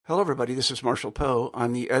Hello, everybody. This is Marshall Poe.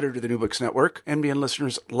 I'm the editor of the New Books Network. NBN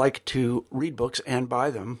listeners like to read books and buy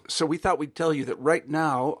them. So we thought we'd tell you that right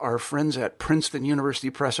now, our friends at Princeton University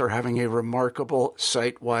Press are having a remarkable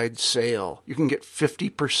site-wide sale. You can get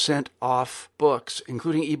 50% off books,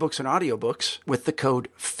 including ebooks and audiobooks, with the code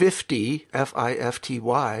 50,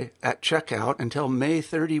 F-I-F-T-Y, at checkout until May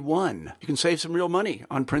 31. You can save some real money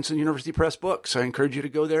on Princeton University Press books. I encourage you to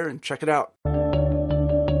go there and check it out.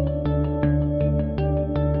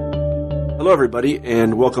 Hello, everybody,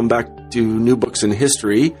 and welcome back to New Books in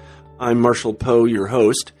History. I'm Marshall Poe, your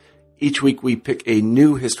host. Each week we pick a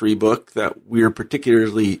new history book that we're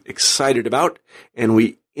particularly excited about, and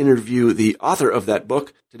we interview the author of that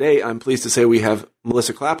book. Today, I'm pleased to say we have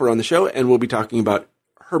Melissa Klapper on the show, and we'll be talking about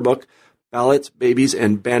her book, Ballots, Babies,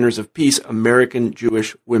 and Banners of Peace, American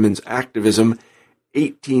Jewish Women's Activism,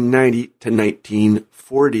 1890 to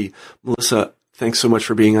 1940. Melissa, thanks so much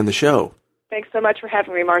for being on the show. Thanks so much for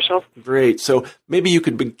having me, Marshall. Great. So maybe you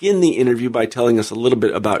could begin the interview by telling us a little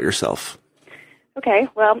bit about yourself. Okay.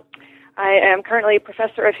 Well, I am currently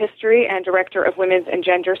professor of history and director of women's and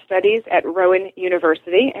gender studies at Rowan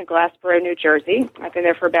University in Glassboro, New Jersey. I've been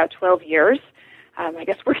there for about 12 years. I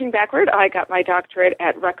guess working backward, I got my doctorate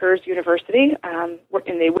at Rutgers University,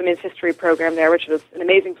 in the women's history program there, which was an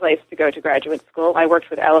amazing place to go to graduate school. I worked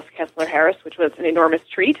with Alice Kessler Harris, which was an enormous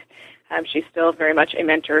treat. She's still very much a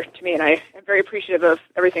mentor to me, and I am very appreciative of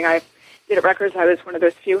everything I did at Rutgers. I was one of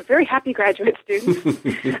those few very happy graduate students.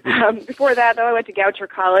 Before that, though, I went to Goucher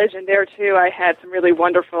College, and there, too, I had some really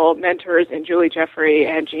wonderful mentors in Julie Jeffrey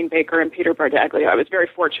and Jean Baker and Peter Bardaglio. I was very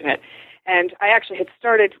fortunate. And I actually had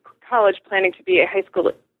started college planning to be a high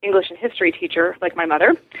school English and history teacher, like my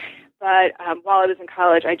mother. But while I was in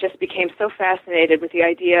college, I just became so fascinated with the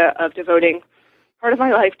idea of devoting part of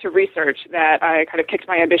my life to research that I kind of kicked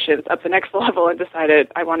my ambitions up the next level and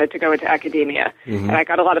decided I wanted to go into academia. Mm-hmm. And I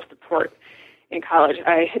got a lot of support in college.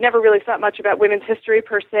 I had never really thought much about women's history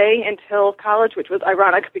per se until college, which was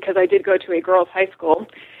ironic because I did go to a girls' high school.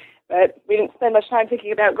 But we didn't spend much time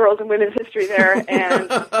thinking about girls and women's history there. And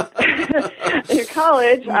in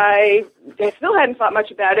college, I still hadn't thought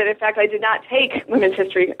much about it. In fact, I did not take women's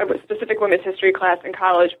history, a specific women's history class in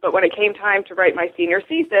college. But when it came time to write my senior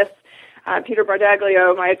thesis, Peter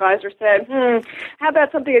Bardaglio, my advisor, said, how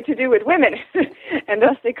about something to do with women? And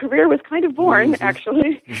thus a career was kind of born,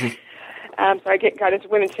 actually. So I got into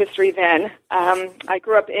women's history then. I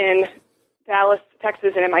grew up in Dallas,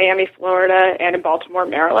 Texas, and in Miami, Florida, and in Baltimore,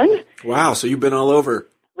 Maryland. Wow, so you've been all over.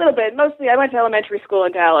 A little bit. Mostly I went to elementary school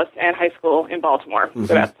in Dallas and high school in Baltimore. Mm-hmm.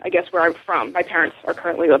 So that's, I guess, where I'm from. My parents are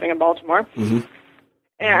currently living in Baltimore. Mm-hmm.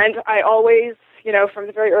 And I always, from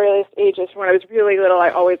the very earliest ages, when I was really little, I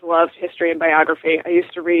always loved history and biography. I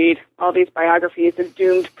used to read all these biographies of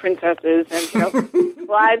doomed princesses and,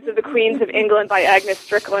 Lives of the Queens of England by Agnes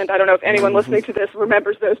Strickland. I don't know if anyone listening to this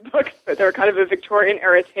remembers those books, but they're kind of a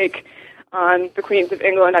Victorian-era take on the Queens of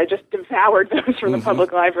England. I just devoured those from the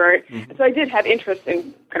public library. And so I did have interest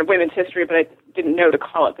in kind of women's history, but I didn't know to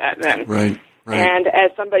call it that then. Right. And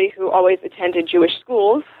as somebody who always attended Jewish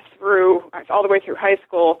schools all the way through high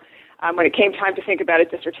school, when it came time to think about a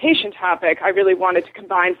dissertation topic, I really wanted to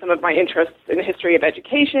combine some of my interests in the history of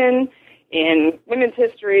education, in women's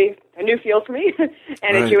history, a new field for me,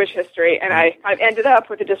 and in Jewish history. And I ended up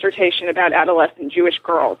with a dissertation about adolescent Jewish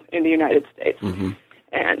girls in the United States. Mm-hmm.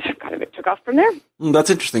 And kind of it took off from there. That's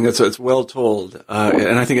interesting. It's well told.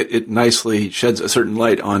 And I think it nicely sheds a certain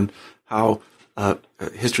light on how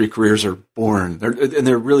history careers are born.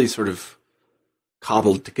 They're really sort of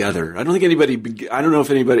cobbled together. I don't know if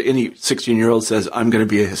any 16-year-old says, I'm going to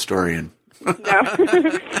be a historian. No.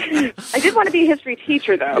 I did want to be a history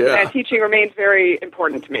teacher, though, and teaching remains very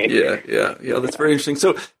important to me. Yeah, that's very interesting.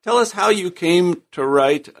 So tell us how you came to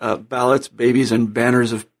write Ballots, Babies, and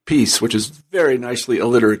Banners of Peace, which is very nicely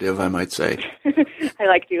alliterative, I might say. I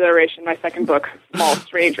like the alliteration. My second book, Small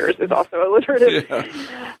Strangers, is also alliterative.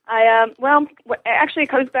 Yeah. Actually, it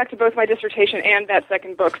comes back to both my dissertation and that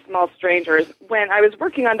second book, Small Strangers. When I was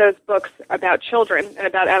working on those books about children and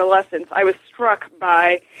about adolescence, I was struck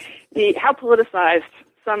by how politicized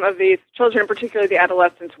some of these children, particularly the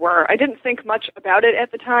adolescents, were. I didn't think much about it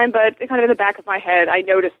at the time, but kind of in the back of my head, I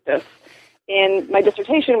noticed this. In my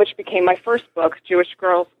dissertation, which became my first book, Jewish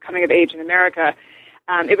Girls Coming of Age in America,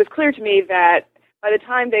 it was clear to me that by the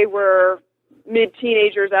time they were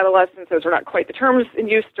mid-teenagers, adolescents, those were not quite the terms in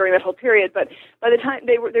use during that whole period, but by the time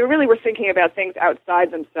they really were thinking about things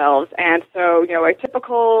outside themselves. And so, a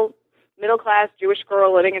typical middle-class Jewish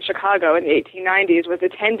girl living in Chicago in the 1890s was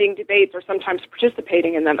attending debates or sometimes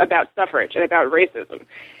participating in them about suffrage and about racism.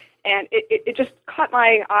 And it just caught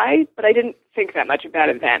my eye, but I didn't think that much about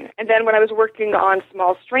it then. And then when I was working on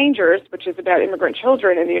Small Strangers, which is about immigrant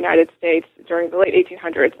children in the United States during the late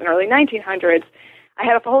 1800s and early 1900s, I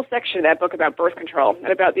had a whole section of that book about birth control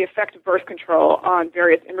and about the effect of birth control on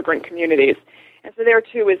various immigrant communities. And so there,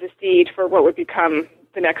 too, is a seed for what would become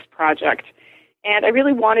the next project. And I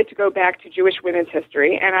really wanted to go back to Jewish women's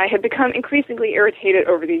history, and I had become increasingly irritated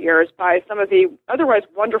over the years by some of the otherwise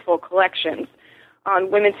wonderful collections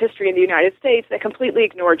on women's history in the United States that completely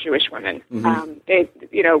ignore Jewish women. Mm-hmm.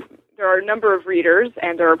 There are a number of readers,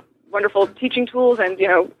 and there are wonderful teaching tools, and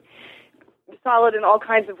solid in all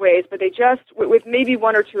kinds of ways. But they just, with maybe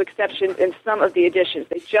one or two exceptions in some of the editions,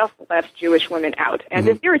 they just left Jewish women out, and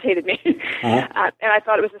this irritated me. And I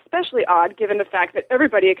thought it was especially odd, given the fact that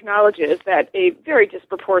everybody acknowledges that a very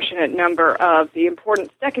disproportionate number of the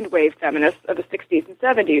important second wave feminists of the 60s and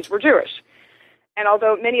 70s were Jewish. And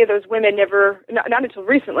although many of those women not until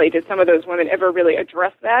recently did some of those women ever really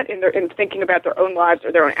address that in thinking about their own lives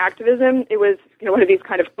or their own activism, it was one of these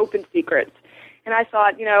kind of open secrets. And I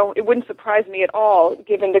thought, it wouldn't surprise me at all,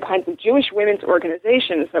 given the kinds of Jewish women's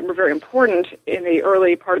organizations that were very important in the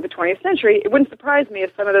early part of the 20th century, it wouldn't surprise me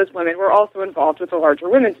if some of those women were also involved with the larger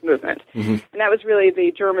women's movement. Mm-hmm. And that was really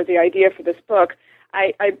the germ of the idea for this book.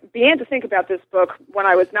 I began to think about this book when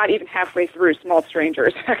I was not even halfway through Small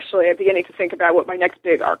Strangers, actually. I was beginning to think about what my next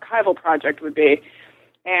big archival project would be.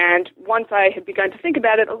 And once I had begun to think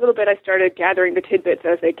about it a little bit, I started gathering the tidbits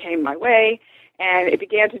as they came my way. And it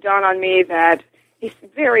began to dawn on me that a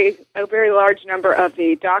very large number of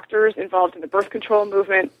the doctors involved in the birth control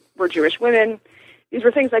movement were Jewish women. These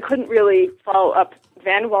were things I couldn't really follow up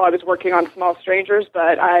then while I was working on Small Strangers,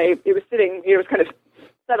 but it was kind of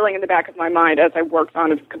settling in the back of my mind as I worked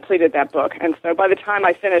on and completed that book. And so by the time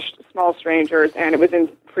I finished Small Strangers and it was in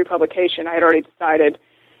pre-publication, I had already decided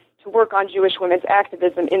to work on Jewish women's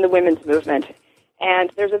activism in the women's movement.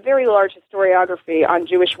 And there's a very large historiography on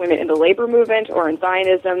Jewish women in the labor movement or in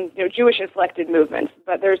Zionism, Jewish-inflected movements.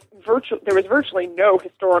 But there was virtually no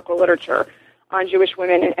historical literature on Jewish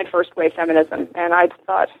women and first-wave feminism. And I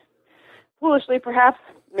thought, foolishly perhaps,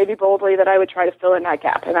 maybe boldly, that I would try to fill in that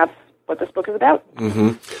gap. And that's what this book is about.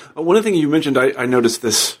 Mm-hmm. One of the things you mentioned, I noticed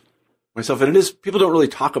this myself, and it is, people don't really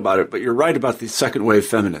talk about it, but you're right about the second wave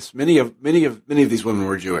feminists. Many of these women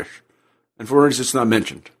were Jewish, and for words, it's not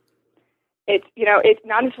mentioned. It's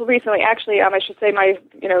not until recently, actually, I should say my,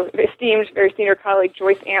 esteemed, very senior colleague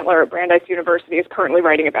Joyce Antler at Brandeis University is currently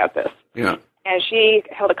writing about this. Yeah. And she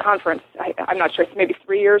held a conference, I'm not sure, maybe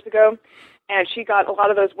 3 years ago, and she got a lot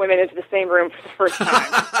of those women into the same room for the first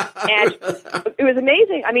time. And it was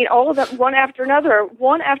amazing. I mean, all of them, one after another,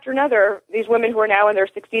 these women who are now in their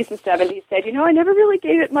 60s and 70s said, I never really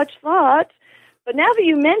gave it much thought, but now that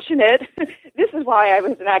you mention it, this is why I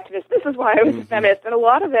was an activist, this is why I was a feminist. And a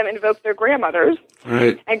lot of them invoked their grandmothers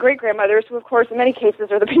and great-grandmothers, who, of course, in many cases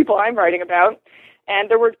are the people I'm writing about. And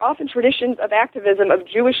there were often traditions of activism, of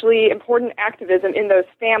Jewishly important activism in those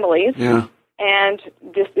families. Yeah. And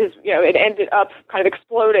this is, it ended up kind of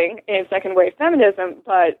exploding in second wave feminism,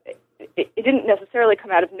 but it didn't necessarily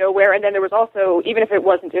come out of nowhere. And then there was also, even if it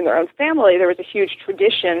wasn't in their own family, there was a huge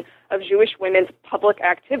tradition of Jewish women's public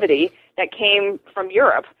activity that came from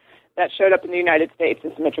Europe that showed up in the United States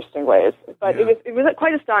in some interesting ways. But it was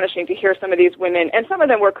quite astonishing to hear some of these women, and some of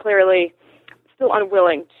them were clearly still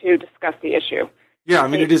unwilling to discuss the issue. Yeah, I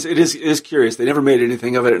mean, it is curious. They never made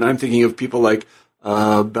anything of it, and I'm thinking of people like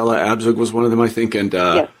Bela Abzug was one of them, I think, and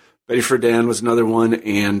Betty Friedan was another one,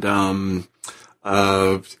 and Gloria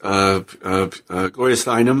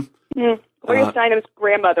Steinem. Gloria Steinem's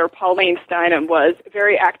grandmother, Pauline Steinem, was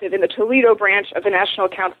very active in the Toledo branch of the National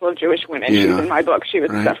Council of Jewish Women. She was in my book. She was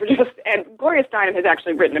a suffragist, and Gloria Steinem has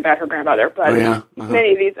actually written about her grandmother, but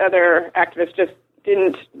many of these other activists just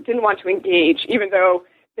didn't want to engage, even though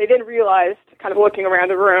they then realized, kind of looking around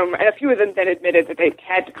the room, and a few of them then admitted that they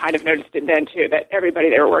had kind of noticed it then, too, that everybody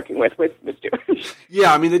they were working with was Jewish.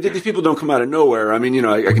 Yeah, I mean, these people don't come out of nowhere. I mean,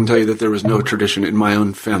 I can tell you that there was no tradition in my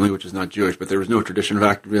own family, which is not Jewish, but there was no tradition of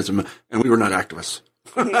activism, and we were not activists.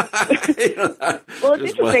 Well,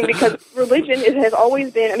 it's interesting because religion has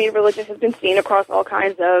always been, religion has been seen across all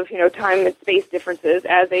kinds of, time and space differences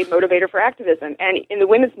as a motivator for activism. And in the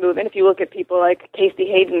women's movement, if you look at people like Casey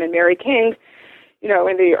Hayden and Mary King, in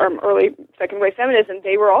the early second wave feminism,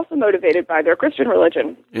 they were also motivated by their Christian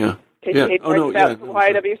religion. Yeah. Casey Hayden writes about the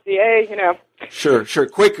YWCA, Sure.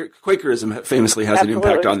 Quakerism famously has Absolutely. an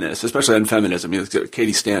impact on this, especially on feminism.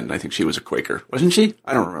 Katie Stanton, I think she was a Quaker, wasn't she?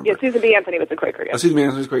 I don't remember. Yeah, Susan B. Anthony was a Quaker. Yes. Susan B.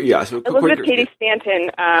 Anthony was a Quaker. Yeah. So Elizabeth Cady Stanton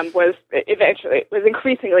was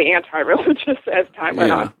increasingly anti-religious as time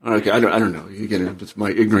went on. Okay. I don't know. Again, it's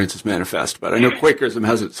my ignorance is manifest, but I know Quakerism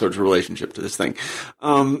has its sort of relationship to this thing.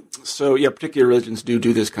 So yeah, particular religions do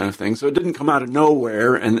this kind of thing. So it didn't come out of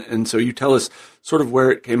nowhere, and so you tell us sort of where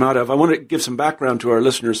it came out of. I want to give some background to our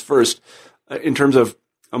listeners first in terms of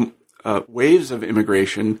waves of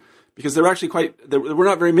immigration, because there were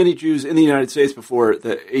not very many Jews in the United States before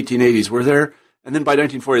the 1880s, were there? And then by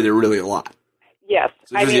 1940, there were really a lot. Yes.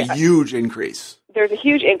 So there's a huge increase. There's a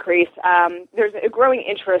huge increase. There's a growing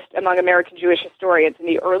interest among American Jewish historians in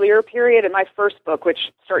the earlier period, and my first book,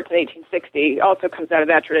 which starts in 1860, also comes out of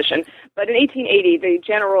that tradition. But in 1880, the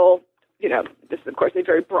general, this is, of course, a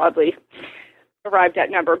very broadly arrived at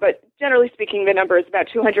number, but generally speaking, the number is about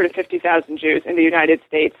 250,000 Jews in the United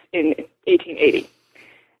States in 1880.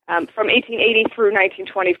 From 1880 through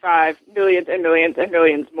 1925, millions and millions and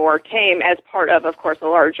millions more came as part of course, a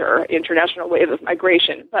larger international wave of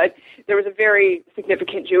migration. But there was a very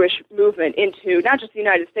significant Jewish movement into not just the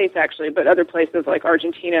United States, actually, but other places like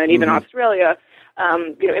Argentina and even Australia.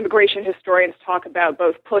 Immigration historians talk about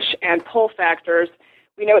both push and pull factors.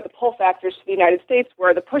 We know what the pull factors to the United States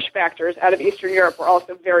were. The push factors out of Eastern Europe were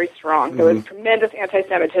also very strong. There was tremendous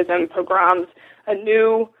anti-Semitism, pogroms, a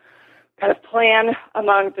new kind of plan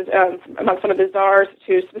among some of the czars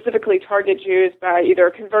to specifically target Jews by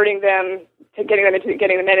either converting them to getting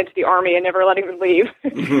the men into the army and never letting them leave,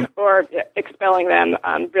 or expelling them,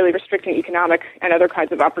 really restricting economic and other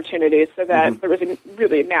kinds of opportunities, so that there was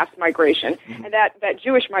really mass migration. And that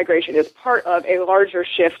Jewish migration is part of a larger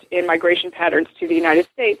shift in migration patterns to the United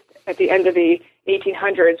States at the end of the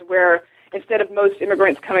 1800s, where instead of most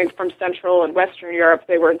immigrants coming from Central and Western Europe,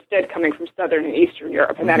 they were instead coming from Southern and Eastern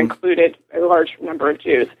Europe, and that included a large number of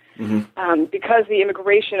Jews. Because the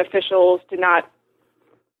immigration officials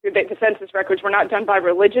the census records were not done by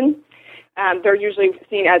religion, they're usually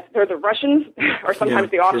seen as they're the Russians, or sometimes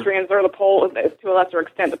the Austrians, or the Poles, to a lesser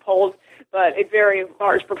extent the Poles, but a very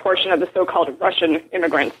large proportion of the so-called Russian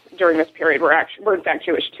immigrants during this period were in fact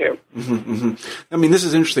Jewish too. I mean, this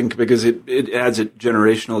is interesting because it adds a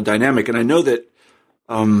generational dynamic, and I know that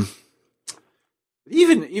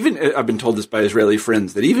even I've been told this by Israeli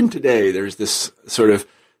friends that even today there's this sort of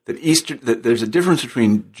that there's a difference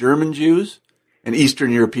between German Jews and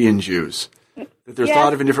Eastern European Jews. That there's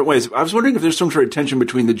thought of in different ways. I was wondering if there's some sort of tension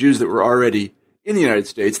between the Jews that were already in the United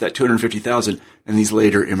States, that 250,000, and these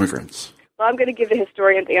later immigrants. Well, I'm going to give the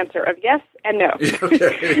historian's answer of yes and no.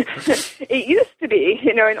 Okay. It used to be,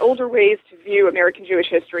 in older ways to view American Jewish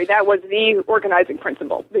history, that was the organizing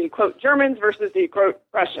principle, the, quote, Germans versus the, quote,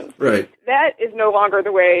 Russians. Right. That is no longer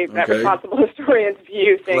the way that responsible historians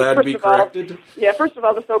view things. Glad to be corrected. First of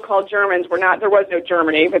all, the so-called Germans there was no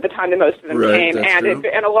Germany by the time that most of them came,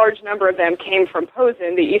 and a large number of them came from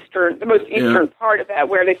Posen, the most eastern part of that,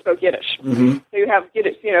 where they spoke Yiddish. So you have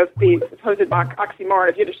Yiddish, the supposed oxymoron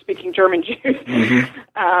of Yiddish-speaking German Jews.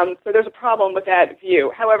 So there's a problem with that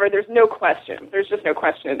view. However, there's just no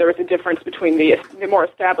question. There was a difference between the more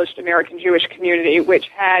established American Jewish community, which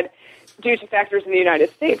had, due to factors in the United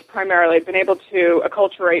States primarily, been able to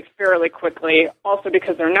acculturate fairly quickly, also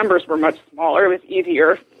because their numbers were much smaller. It was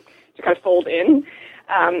easier to kind of fold in.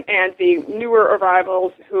 And the newer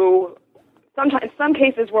arrivals who sometimes, in some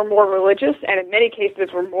cases, were more religious, and in many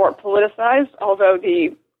cases were more politicized, although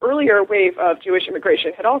the earlier wave of Jewish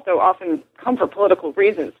immigration had also often come for political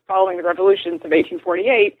reasons. Following the revolutions of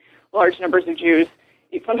 1848, large numbers of Jews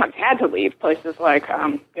sometimes had to leave places like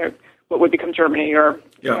what would become Germany or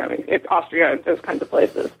Austria and those kinds of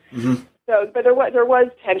places. So, but there was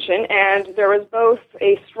tension, and there was both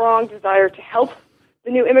a strong desire to help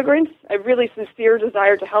the new immigrants, a really sincere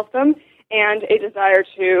desire to help them, and a desire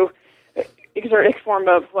to exert a form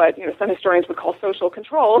of what some historians would call social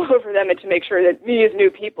control over them, and to make sure that these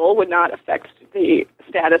new people would not affect the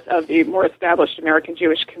status of the more established American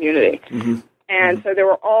Jewish community. And so there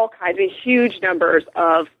were all kinds of huge numbers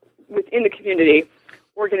of, within the community,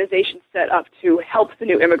 organizations set up to help the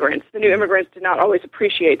new immigrants. The new immigrants did not always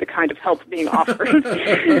appreciate the kind of help being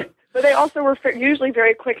offered. But they also were usually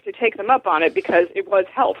very quick to take them up on it because it was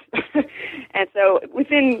help. And so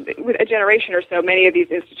within a generation or so, many of these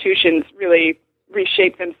institutions really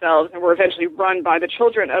reshaped themselves and were eventually run by the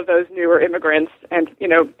children of those newer immigrants. And,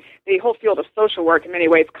 the whole field of social work in many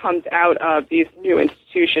ways comes out of these new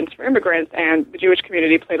institutions for immigrants, and the Jewish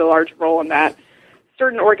community played a large role in that.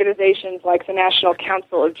 Certain organizations like the National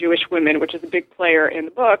Council of Jewish Women, which is a big player in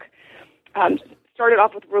the book, started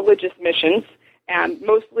off with religious missions, and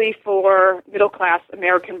mostly for middle-class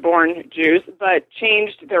American-born Jews, but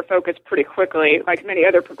changed their focus pretty quickly, like many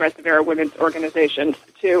other progressive-era women's organizations,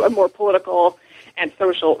 to a more political and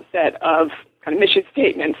social set of kind of mission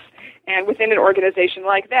statements. And within an organization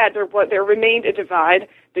like that, there remained a divide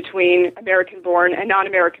between American-born and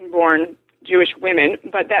non-American-born Jewish women,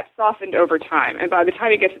 but that softened over time. And by the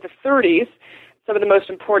time you get to the 30s, some of the most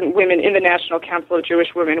important women in the National Council of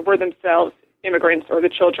Jewish Women were themselves immigrants or the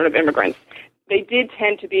children of immigrants. They did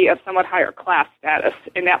tend to be of somewhat higher class status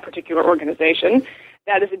in that particular organization.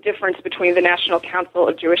 That is a difference between the National Council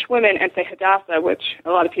of Jewish Women and, say, Hadassah, which a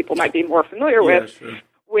lot of people might be more familiar with, sure.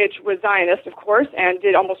 which was Zionist, of course, and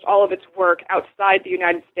did almost all of its work outside the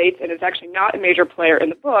United States and is actually not a major player in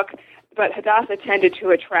the book. But Hadassah tended to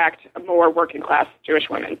attract more working-class Jewish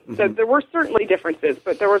women. Mm-hmm. So there were certainly differences,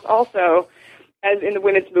 but there was also, as in the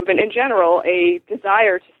women's movement in general, a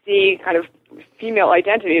desire to see kind of female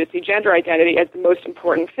identity, to see gender identity as the most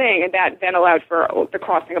important thing, and that then allowed for the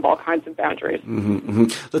crossing of all kinds of boundaries. Mm-hmm,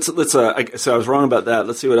 mm-hmm. So I was wrong about that.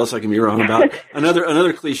 Let's see what else I can be wrong about.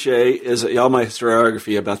 Another cliche is all my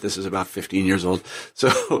historiography about this is about 15 years old.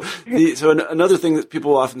 So another thing that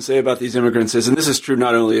people often say about these immigrants is, and this is true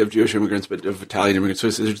not only of Jewish immigrants but of Italian immigrants, so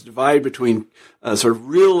there's a divide between sort of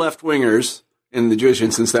real left-wingers. In the Jewish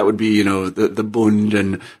instance, that would be, the Bund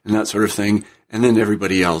and that sort of thing, and then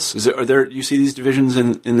everybody else. Do you see these divisions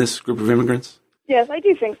in this group of immigrants? Yes, I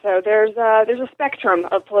do think so. There's a spectrum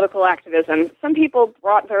of political activism. Some people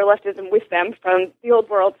brought their leftism with them from the old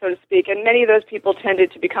world, so to speak, and many of those people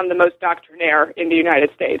tended to become the most doctrinaire in the United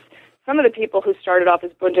States. Some of the people who started off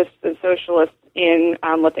as Bundists and socialists in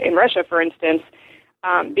Russia, for instance,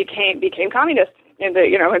 became communists. In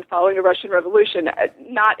following the Russian Revolution,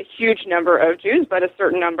 not a huge number of Jews, but a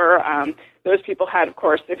certain number. Those people had, of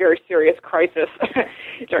course, a very serious crisis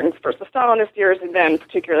during first the Stalinist years, and then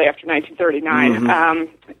particularly after 1939.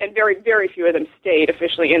 Mm-hmm. And very, very few of them stayed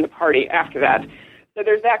officially in the party after that. So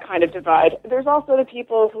there's that kind of divide. There's also the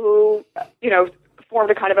people who,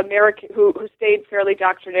 formed a kind of American, who stayed fairly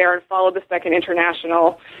doctrinaire and followed the Second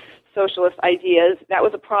International socialist ideas. That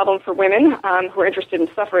was a problem for women who were interested in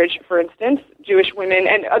suffrage, for instance. Jewish women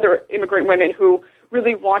and other immigrant women who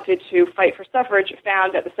really wanted to fight for suffrage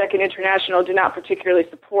found that the Second International did not particularly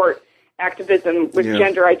support activism with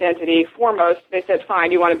gender identity foremost. They said,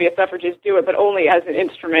 fine, you want to be a suffragist, do it, but only as an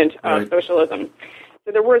instrument of socialism.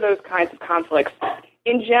 So there were those kinds of conflicts.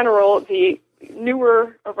 In general, the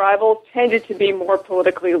newer arrivals tended to be more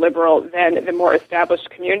politically liberal than the more established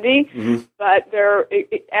community. Mm-hmm. But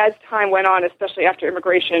as time went on, especially after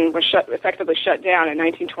immigration was effectively shut down in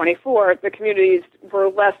 1924, the communities were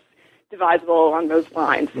less divisible along those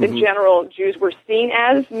lines. Mm-hmm. In general, Jews were seen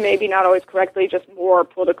as, maybe not always correctly, just more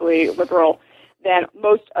politically liberal than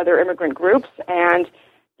most other immigrant groups. And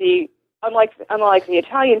unlike the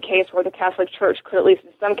Italian case, where the Catholic Church could, at least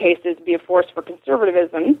in some cases, be a force for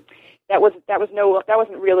conservatism, that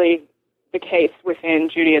wasn't really the case within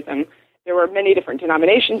Judaism. There were many different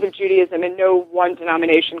denominations of Judaism, and no one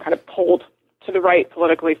denomination kind of pulled to the right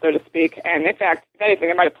politically, so to speak. And in fact, if anything,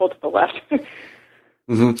 it might have pulled to the left.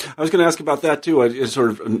 Mm-hmm. I was going to ask about that too. It's sort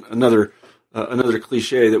of another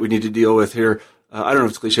cliche that we need to deal with here. I don't know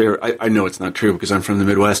if it's cliche, or I know it's not true because I'm from the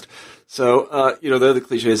Midwest. So the other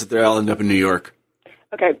cliche is that they all end up in New York.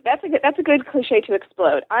 Okay, that's a good cliche to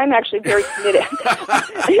explode. I'm actually very committed.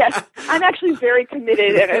 Yes, I'm actually very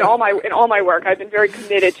committed, and in all my work, I've been very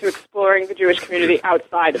committed to exploring the Jewish community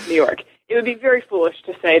outside of New York. It would be very foolish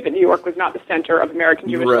to say that New York was not the center of American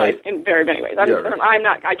Jewish life in very many ways.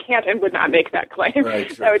 I can't and would not make that claim. Right,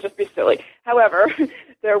 sure. That would just be silly. However,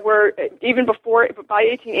 there were, even by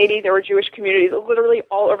 1880, there were Jewish communities literally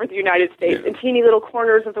all over the United States, in teeny little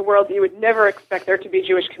corners of the world that you would never expect there to be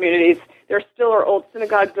Jewish communities. There still are old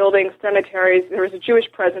synagogue buildings, cemeteries. There was a Jewish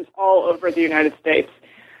presence all over the United States.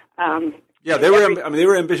 They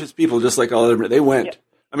were ambitious people, just like all other. They went. Yeah.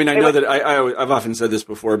 I mean, I know that I've often said this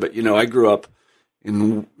before, but I grew up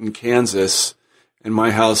in Kansas, and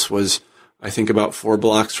my house was, I think, about 4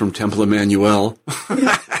 blocks from Temple Emmanuel.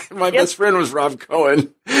 My best friend was Rob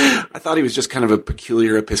Cohen. I thought he was just kind of a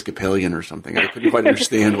peculiar Episcopalian or something. I couldn't quite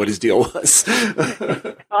understand what his deal was.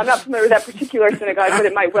 I'm not familiar with that particular synagogue, but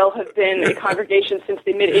it might well have been a congregation since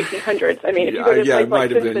the mid-1800s. I mean, if you go to a place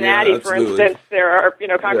like Cincinnati, for instance, there are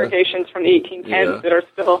congregations from the 1810s that are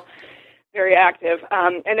still very active.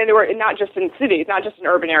 And then there were, not just in cities, not just in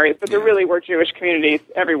urban areas, but there really were Jewish communities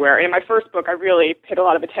everywhere. And in my first book, I really paid a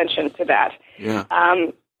lot of attention to that. Yeah.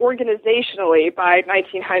 Organizationally, by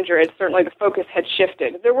 1900, certainly the focus had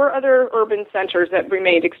shifted. There were other urban centers that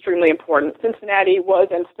remained extremely important. Cincinnati was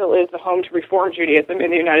and still is the home to Reform Judaism in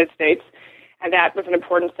the United States. and that was an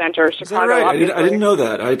important center. Is that right? I didn't know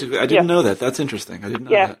that. I didn't know that. That's interesting. I didn't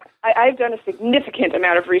know that. I've done a significant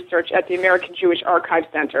amount of research at the American Jewish Archive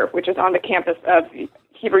Center, which is on the campus of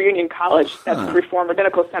Hebrew Union College. That's the Reform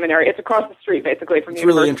Rabbinical Seminary. It's across the street, basically, from the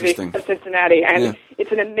University of Cincinnati. And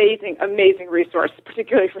it's an amazing, amazing resource,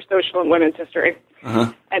 particularly for social and women's history.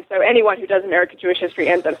 And so anyone who does American Jewish history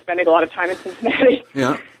ends up spending a lot of time in Cincinnati.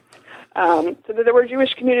 So there were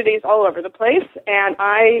Jewish communities all over the place, and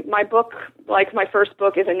my book, like my first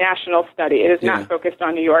book, is a national study. It is not focused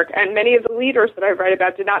on New York, and many of the leaders that I write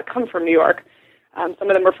about did not come from New York. Some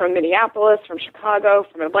of them were from Minneapolis, from Chicago,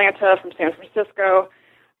 from Atlanta, from San Francisco.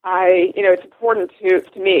 It's important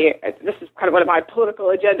to me. This is kind of one of my political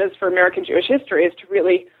agendas for American Jewish history, is to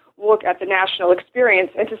really look at the national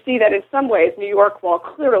experience and to see that in some ways New York, while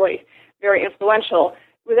clearly very influential,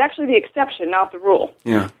 was actually the exception, not the rule.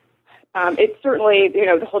 It's certainly,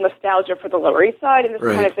 the whole nostalgia for the Lower East Side and this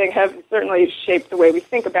kind of thing have certainly shaped the way we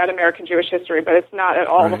think about American Jewish history, but it's not at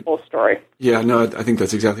all the full story. Yeah, no, I think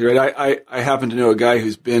that's exactly right. I happen to know a guy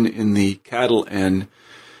who's been in the cattle and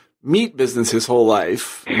meat business his whole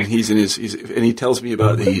life, and he tells me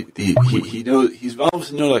about he's involved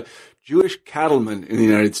to know like Jewish cattlemen in the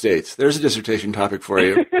United States. There's a dissertation topic for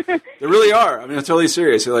you. There really are. I mean, I'm totally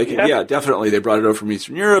serious. They're like, yeah, definitely. They brought it over from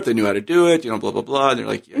Eastern Europe. They knew how to do it, blah, blah, blah. And they're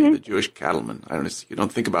like, the Jewish cattlemen. You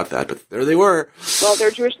don't think about that, but there they were. Well, there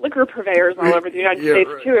are Jewish liquor purveyors all over the United States,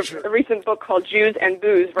 too. Sure. A recent book called Jews and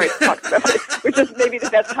Booze, talks about it, which is maybe the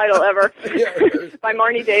best title ever. By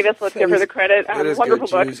Marnie Davis. Let's give her the credit. Wonderful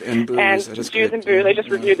book. Jews and Booze. And Jews and Booze. They just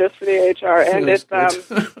reviewed this for the AHR. And it's,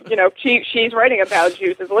 she's writing about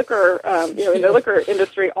Jews as liquor, in the liquor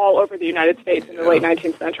industry all over the United States in the late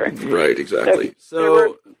 19th century. Right, exactly.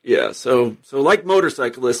 So like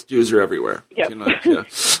motorcyclists, Jews are everywhere. Yes.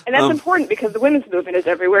 And that's important because the women's movement is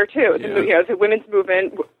everywhere, too. The women's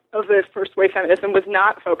movement of the First Wave Feminism was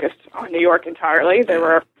not focused on New York entirely. There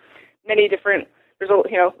were many different,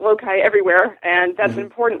 loci everywhere, and that's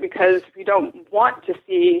important because we don't want to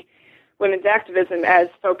see women's activism as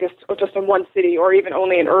focused just on one city or even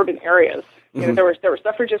only in urban areas. There were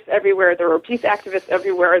suffragists everywhere. There were peace activists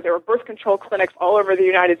everywhere. There were birth control clinics all over the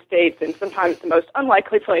United States, and sometimes the most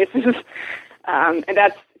unlikely places.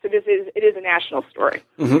 It is a national story.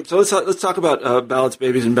 So let's talk about ballots,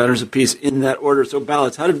 babies, and banners of peace in that order. So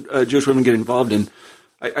ballots, how did Jewish women get involved in?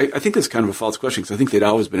 I think that's kind of a false question because I think they'd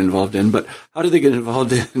always been involved in. But how did they get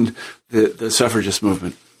involved in the suffragist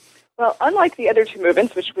movement? Well, unlike the other two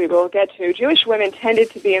movements, which we will get to, Jewish women tended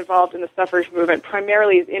to be involved in the suffrage movement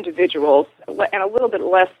primarily as individuals, and a little bit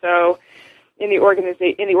less so in the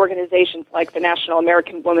organizations like the National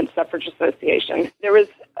American Women's Suffrage Association. There was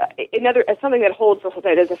something that holds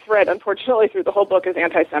that as a thread, unfortunately, through the whole book is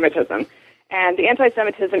anti-Semitism. And the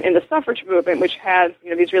anti-Semitism in the suffrage movement, which has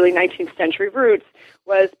these really 19th century roots,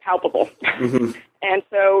 was palpable. And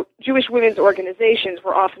so Jewish women's organizations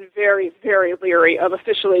were often very, very leery of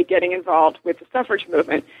officially getting involved with the suffrage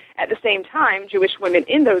movement. At the same time, Jewish women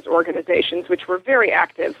in those organizations, which were very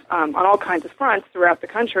active on all kinds of fronts throughout the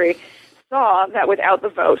country, saw that without the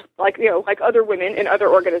vote, like other women in other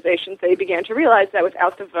organizations, they began to realize that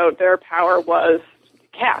without the vote, their power was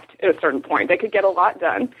capped at a certain point. They could get a lot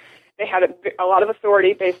done. They had a lot of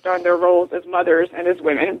authority based on their roles as mothers and as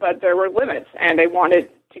women, but there were limits, and they wanted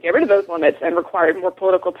to get rid of those limits and required more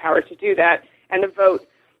political power to do that. And the vote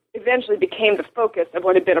eventually became the focus of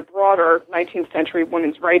what had been a broader 19th century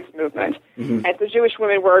women's rights movement. And so Jewish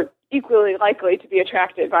women were equally likely to be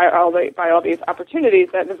attracted by all these opportunities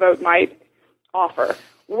that the vote might offer.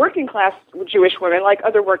 Working class Jewish women, like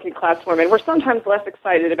other working class women, were sometimes less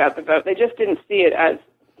excited about the vote. They just didn't see it as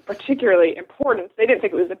particularly important. They didn't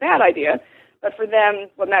think it was a bad idea, but for them,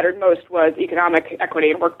 what mattered most was economic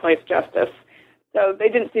equity and workplace justice. So they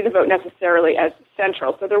didn't see the vote necessarily as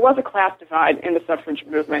central. So there was a class divide in the suffrage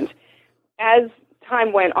movement. As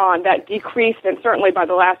time went on, that decreased, and certainly by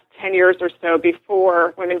the last 10 years or so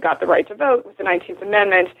before women got the right to vote with the 19th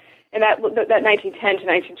Amendment, and that 1910 to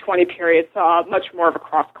 1920 period saw much more of a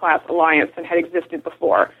cross-class alliance than had existed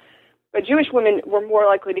before. But Jewish women were more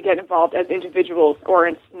likely to get involved as individuals or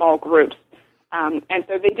in small groups. And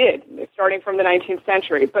so they did, starting from the 19th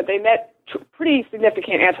century. But they met pretty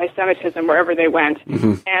significant anti-Semitism wherever they went.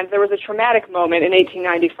 And there was a traumatic moment in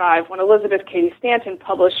 1895 when Elizabeth Cady Stanton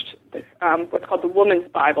published what's called the Woman's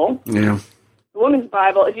Bible. The Woman's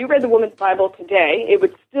Bible, if you read the Woman's Bible today, it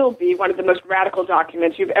would still be one of the most radical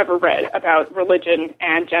documents you've ever read about religion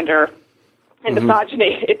and gender and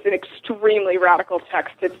misogyny. It's an extremely radical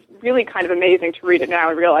text. It's really kind of amazing to read it now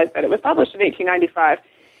and realize that it was published in 1895.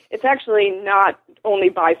 It's actually not only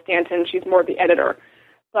by Stanton. She's more the editor.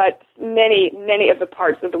 but many of the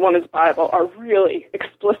parts of the Woman's Bible are really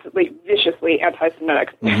explicitly, viciously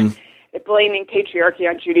anti-Semitic, blaming patriarchy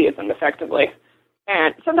on Judaism, effectively.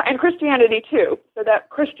 And Christianity, too, so that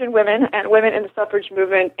Christian women and women in the suffrage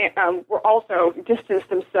movement were also distanced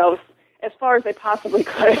themselves as far as they possibly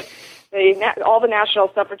could. All the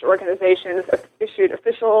national suffrage organizations issued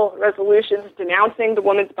official resolutions denouncing the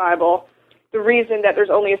Woman's Bible. The reason that there's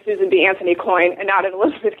only a Susan B. Anthony coin and not an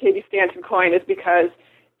Elizabeth Cady Stanton coin is because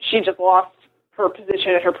she just lost her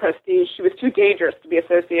position and her prestige. She was too dangerous to be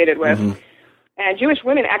associated with. And Jewish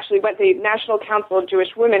women actually went, the National Council of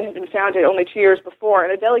Jewish Women had been founded only 2 years before,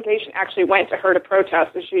 and a delegation actually went to her to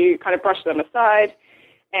protest, and she kind of brushed them aside.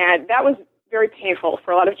 And that was very painful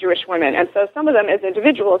for a lot of Jewish women. And so some of them as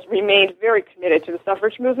individuals remained very committed to the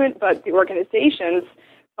suffrage movement, but the organizations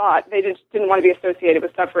thought they didn't want to be associated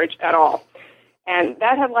with suffrage at all. And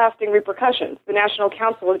that had lasting repercussions. The National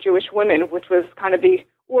Council of Jewish Women, which was kind of the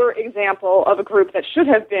example of a group that should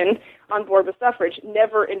have been on board with suffrage,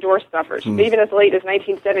 never endorsed suffrage. Even as late as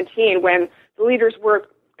 1917, when the leaders were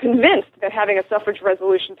convinced that having a suffrage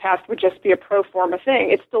resolution passed would just be a pro forma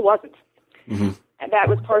thing, it still wasn't. And that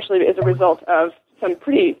was partially as a result of some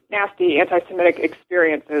pretty nasty anti-Semitic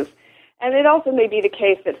experiences. And it also may be the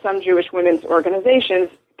case that some Jewish women's organizations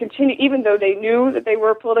continue, even though they knew that they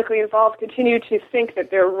were politically involved, continued to think that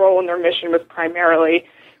their role and their mission was primarily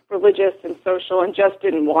religious and social and just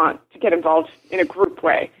didn't want to get involved in a group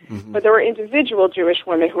way. But there were individual Jewish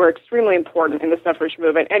women who were extremely important in the suffrage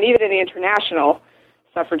movement and even in the international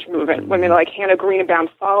suffrage movement. Women like Hannah Greenebaum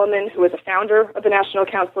Solomon, who was a founder of the National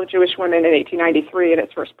Council of Jewish Women in 1893 and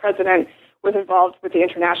its first president, was involved with the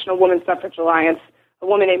International Women's Suffrage Alliance. A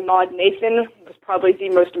woman named Maud Nathan was probably the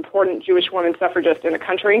most important Jewish woman suffragist in the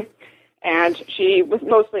country, and she was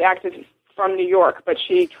mostly active from New York, but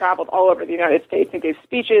she traveled all over the United States and gave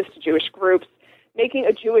speeches to Jewish groups, making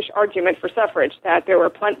a Jewish argument for suffrage, that there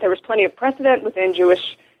was plenty of precedent within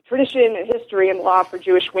Jewish tradition and history and law for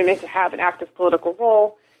Jewish women to have an active political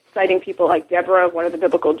role, citing people like Deborah, one of the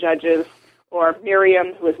biblical judges, or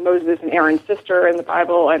Miriam, who was Moses and Aaron's sister in the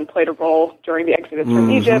Bible and played a role during the Exodus from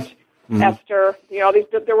Egypt, Esther.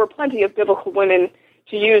 There were plenty of biblical women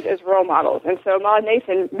to use as role models. And so Maud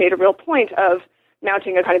Nathan made a real point of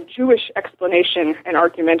mounting a kind of Jewish explanation and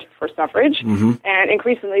argument for suffrage, and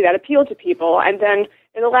increasingly that appealed to people. And then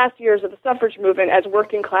in the last years of the suffrage movement, as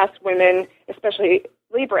working-class women, especially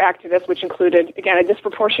labor activists, which included, again, a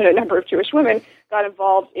disproportionate number of Jewish women, got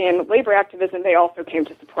involved in labor activism, they also came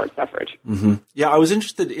to support suffrage. Yeah, I was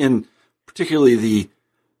interested in particularly the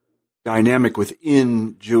dynamic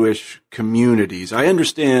within Jewish communities. I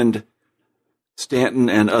understand Stanton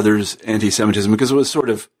and others' anti-Semitism because it was sort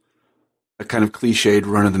of a kind of cliched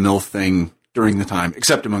run-of-the-mill thing during the time,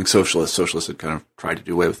 except among socialists. Socialists had kind of tried to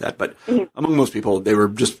do away with that. But among most people, they were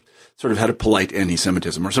just sort of had a polite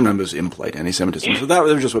anti-Semitism, or sometimes it was impolite anti-Semitism. So that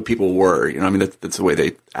was just what people were. That's the way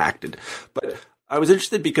they acted. But I was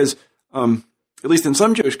interested because, at least in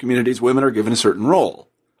some Jewish communities, women are given a certain role.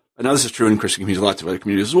 And now this is true in Christian communities, lots of other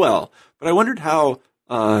communities as well. But I wondered how,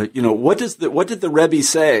 what did the Rebbe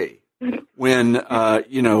say when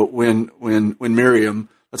Miriam,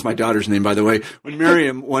 that's my daughter's name, by the way, when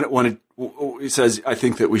Miriam he says, I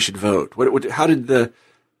think that we should vote. How did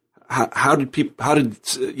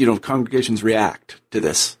congregations react to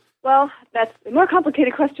this? Well, that's a more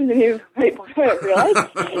complicated question than you might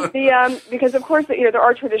realize. Because of course, there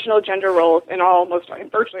are traditional gender roles in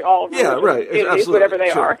virtually all communities, whatever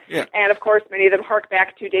they are. Yeah. And of course, many of them hark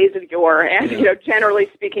back to days of yore. And generally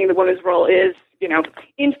speaking, the woman's role is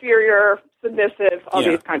inferior, submissive, all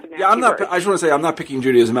these kinds of nasty words. I just want to say I'm not picking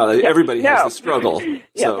Judaism out. Everybody has the struggle. Yes,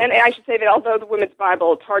 so. And I should say that although the Women's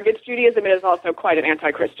Bible targets Judaism, it is also quite an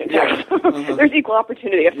anti-Christian text. There's equal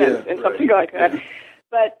opportunity offense in something like that.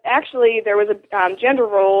 But actually, there was a gender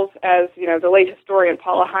roles, as the late historian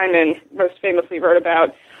Paula Hyman most famously wrote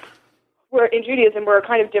about, where in Judaism were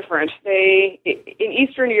kind of different. In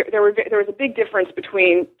Eastern Europe, there was a big difference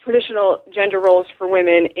between traditional gender roles for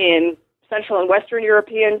women in Central and Western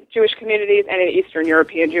European Jewish communities and in Eastern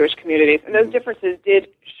European Jewish communities. And those differences did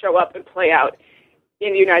show up and play out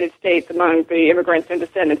in the United States among the immigrants and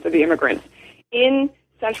descendants of the immigrants. In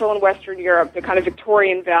Central and Western Europe, the kind of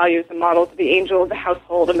Victorian values and models of the angel of the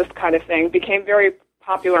household and this kind of thing became very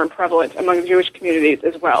popular and prevalent among Jewish communities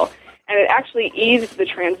as well. And it actually eased the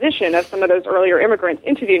transition of some of those earlier immigrants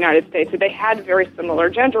into the United States. So they had very similar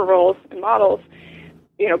gender roles and models,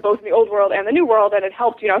 both in the old world and the new world, and it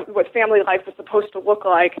helped, what family life was supposed to look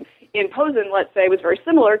like in Posen, let's say, was very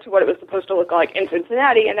similar to what it was supposed to look like in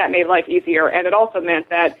Cincinnati, and that made life easier. And it also meant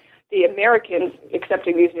that the Americans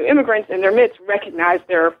accepting these new immigrants in their midst recognized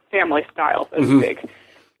their family styles, so to speak.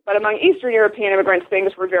 But among Eastern European immigrants,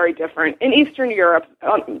 things were very different. In Eastern Europe,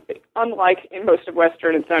 unlike in most of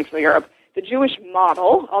Western and Central Europe, the Jewish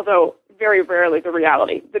model, although very rarely the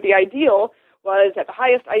reality, but the ideal was that the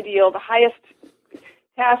highest ideal, the highest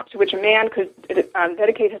task to which a man could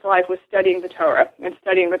dedicate his life was studying the Torah and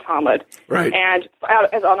studying the Talmud. Right. And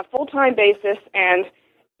as on a full-time basis, and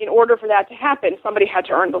in order for that to happen, somebody had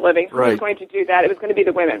to earn the living. Who was going to do that? It was going to be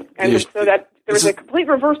the women. And so that there was a complete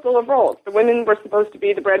reversal of roles. The women were supposed to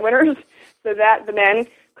be the breadwinners so that the men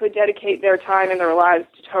could dedicate their time and their lives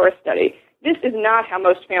to Torah study. This is not how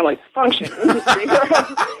most families function in Eastern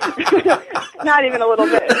Europe. Not even a little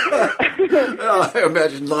bit. Oh, I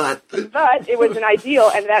imagine not. But it was an ideal,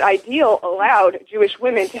 and that ideal allowed Jewish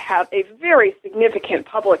women to have a very significant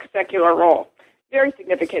public secular role. Very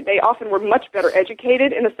significant. They often were much better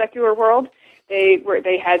educated in the secular world. They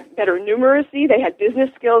had better numeracy. They had business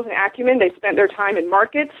skills and acumen. They spent their time in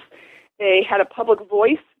markets. They had a public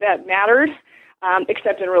voice that mattered,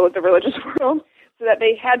 except in the religious world. So that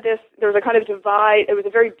they had this, there was a kind of divide. It was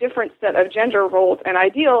a very different set of gender roles and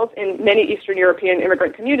ideals in many Eastern European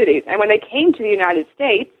immigrant communities. And when they came to the United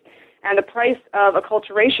States, and the price of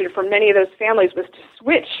acculturation for many of those families was to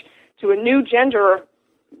switch to a new gender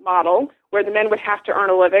model where the men would have to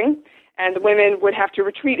earn a living and the women would have to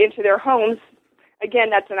retreat into their homes.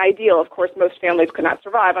 Again, that's an ideal. Of course, most families could not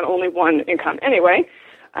survive on only one income anyway.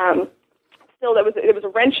 Still, it was a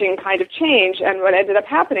wrenching kind of change, and what ended up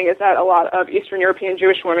happening is that a lot of Eastern European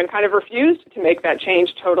Jewish women kind of refused to make that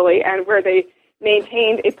change totally, and where they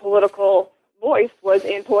maintained a political voice was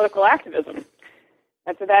in political activism.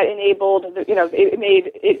 And so that enabled,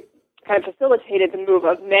 it kind of facilitated the move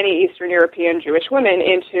of many Eastern European Jewish women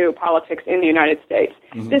into politics in the United States.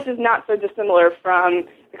 Mm-hmm. This is not so dissimilar from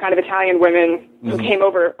the kind of Italian women who came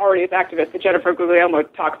over already as activists that Jennifer Guglielmo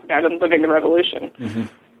talks about in Living the Revolution. Mm-hmm.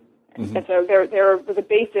 Mm-hmm. And so there was a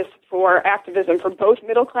basis for activism for both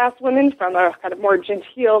middle-class women from a kind of more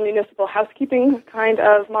genteel municipal housekeeping kind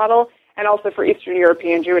of model, and also for Eastern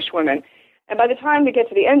European Jewish women. And by the time we get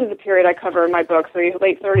to the end of the period I cover in my book, so the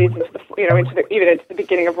late 30s even into the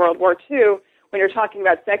beginning of World War II, when you're talking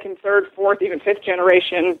about second, third, fourth, even fifth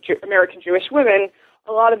generation American Jewish women,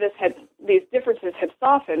 a lot of these differences had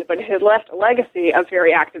softened, but it had left a legacy of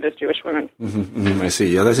very activist Jewish women. Mm-hmm, mm-hmm, I see.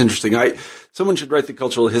 Yeah, that's interesting. Someone should write the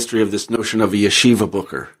cultural history of this notion of a yeshiva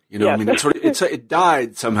booker. Yes. I mean, it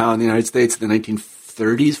died somehow in the United States in the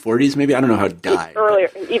 1930s, 40s, maybe. I don't know how it died.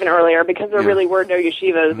 Even earlier, because there really were no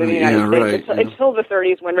yeshivas in the United States until the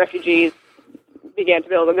 30s when refugees began to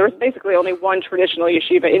build them. There was basically only one traditional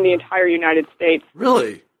yeshiva in the entire United States.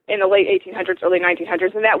 Really? In the late 1800s, early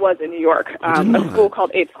 1900s, and that was in New York, a school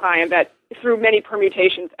called Eitz Chaim that, through many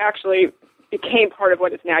permutations, actually became part of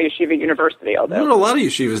what is now Yeshiva University. Although there are a lot of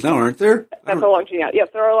yeshivas now, aren't there? That's a long genealogy. Yes,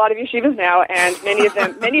 there are a lot of yeshivas now, and many of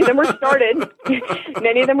them were started.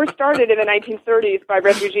 Many of them were started in the 1930s by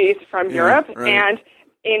refugees from Europe, and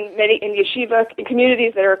in yeshiva in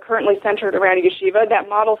communities that are currently centered around a yeshiva, that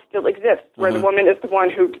model still exists, where the woman is the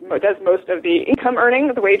one who does most of the income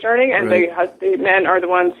earning, the wage earning, and the men are the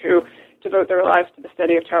ones who devote their lives to the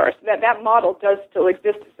study of Torah. So that model does still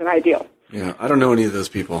exist as an ideal. Yeah, I don't know any of those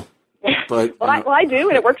people. But I do,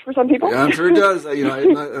 and it works for some people. Yeah, I'm sure it does.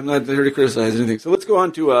 I'm not here to criticize anything. So let's go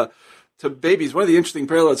on to babies. One of the interesting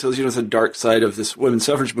parallels is, the dark side of this women's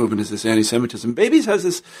suffrage movement is this anti-Semitism. Babies has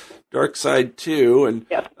this dark side too, and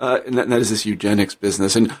that is this eugenics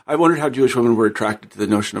business. And I wondered how Jewish women were attracted to the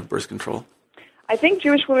notion of birth control. I think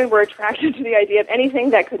Jewish women were attracted to the idea of anything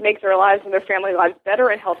that could make their lives and their family lives better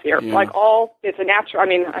and healthier. Yeah. It's a natural,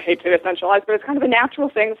 I hate to essentialize, but it's kind of a natural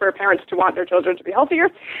thing for parents to want their children to be healthier.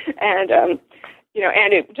 And, and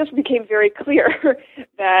it just became very clear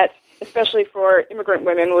that, especially for immigrant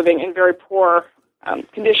women living in very poor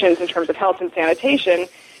conditions in terms of health and sanitation,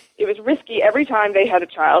 it was risky every time they had a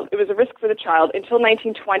child. It was a risk for the child. Until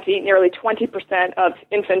 1920, nearly 20% of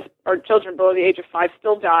infants or children below the age of 5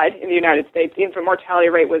 still died in the United States. The infant mortality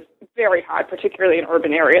rate was very high, particularly in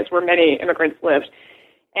urban areas where many immigrants lived.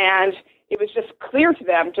 And it was just clear to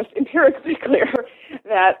them, just empirically clear,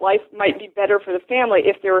 that life might be better for the family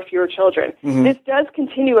if there were fewer children. Mm-hmm. This does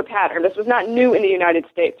continue a pattern. This was not new in the United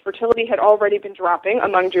States. Fertility had already been dropping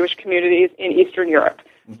among Jewish communities in Eastern Europe.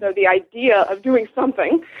 Mm-hmm. So the idea of doing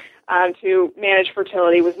something to manage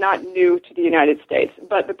fertility was not new to the United States.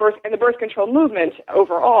 But the birth control movement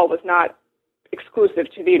overall was not exclusive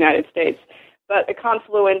to the United States. But a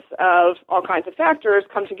confluence of all kinds of factors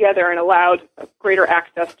come together and allowed greater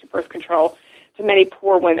access to birth control to many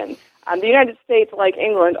poor women. The United States, like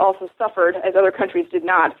England, also suffered, as other countries did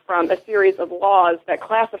not, from a series of laws that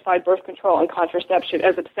classified birth control and contraception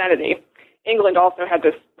as obscenity. England also had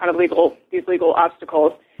this kind of legal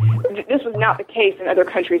obstacles. This was not the case in other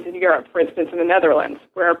countries in Europe, for instance, in the Netherlands,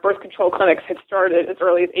 where birth control clinics had started as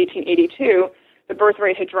early as 1882. The birth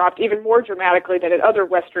rate had dropped even more dramatically than in other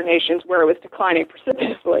Western nations where it was declining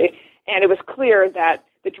precipitously. And it was clear that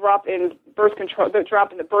the drop in birth control, the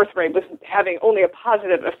drop in the birth rate was having only a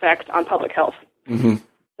positive effect on public health. Mm-hmm.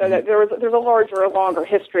 So that there's a larger, longer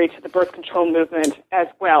history to the birth control movement as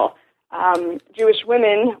well. Jewish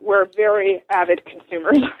women were very avid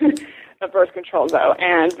consumers of birth control, though,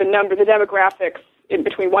 and the demographics in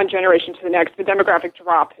between one generation to the next, the demographic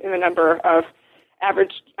drop in the number of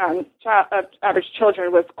average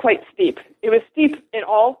children was quite steep. It was steep in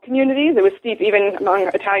all communities. It was steep even among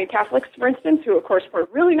Italian Catholics, for instance, who, of course, were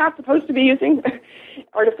really not supposed to be using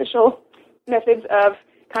artificial methods of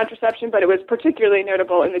contraception, but it was particularly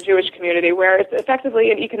notable in the Jewish community, where it's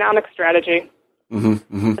effectively an economic strategy. Mm-hmm,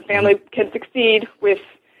 mm-hmm. The family can succeed with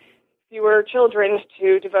fewer children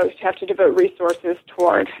to have to devote resources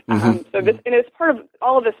toward. Mm-hmm. So this, and it's part of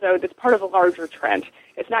all of this, though. It's part of a larger trend.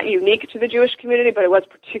 It's not unique to the Jewish community, but it was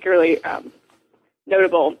particularly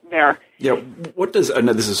notable there. Yeah. What does? I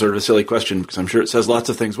know this is sort of a silly question because I'm sure it says lots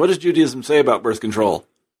of things. What does Judaism say about birth control?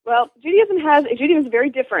 Well, Judaism is very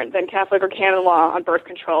different than Catholic or canon law on birth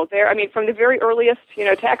control. From the very earliest,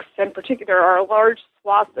 texts, in particular, there are large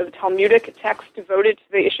swaths of Talmudic texts devoted to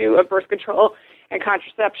the issue of birth control and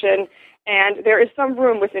contraception, and there is some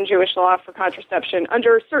room within Jewish law for contraception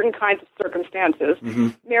under certain kinds of circumstances. Mm-hmm.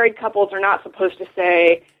 Married couples are not supposed to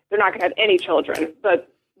say they're not going to have any children,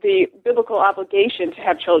 but the biblical obligation to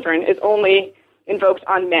have children is only invoked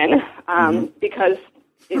on men because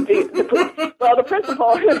the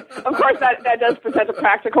principle, of course, that does present a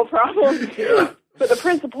practical problem. Yeah. But the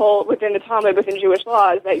principle within the Talmud, within Jewish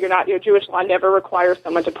law, is that Jewish law never requires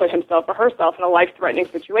someone to put himself or herself in a life-threatening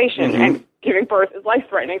situation, and giving birth is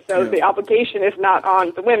life-threatening, so the obligation is not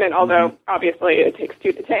on the women, although obviously it takes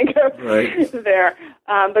two to tango there.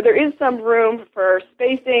 But there is some room for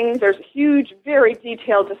spacing. There's huge, very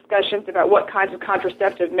detailed discussions about what kinds of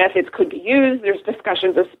contraceptive methods could be used. There's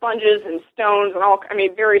discussions of sponges and stones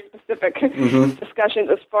and very specific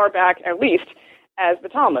discussions as far back, at least, as the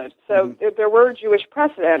Talmud. So there were Jewish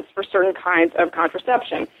precedents for certain kinds of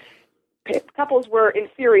contraception. Couples were, in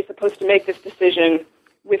theory, supposed to make this decision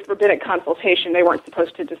with rabbinic consultation. They weren't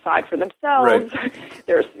supposed to decide for themselves. Right.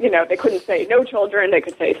 They couldn't say no children. They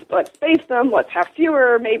could say, let's space them, let's have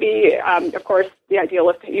fewer, maybe. Of course, the ideal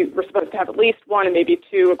is that you were supposed to have at least one and maybe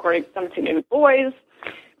two, according to some opinion of boys,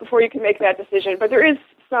 before you can make that decision. But there is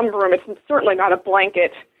some room. It's certainly not a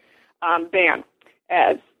blanket ban,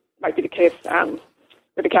 as might be the case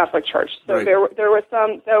with the Catholic Church. So there was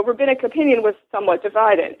the rabbinic opinion was somewhat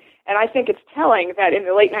divided. And I think it's telling that in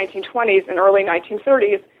the late 1920s and early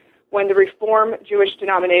 1930s, when the Reform Jewish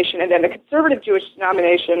denomination and then the conservative Jewish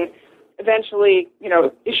denomination eventually,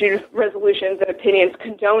 issued resolutions and opinions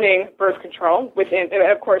condoning birth control within,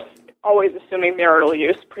 and of course, always assuming marital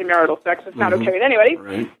use, premarital sex is not okay with anybody.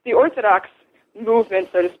 Right. The Orthodox movement,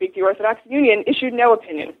 so to speak, the Orthodox Union, issued no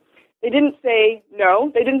opinion. They didn't say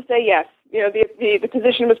no. They didn't say yes. The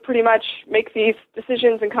position was pretty much make these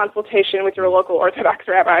decisions in consultation with your local Orthodox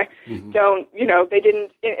rabbi. They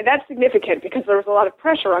didn't, and that's significant because there was a lot of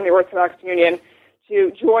pressure on the Orthodox Union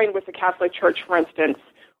to join with the Catholic Church, for instance,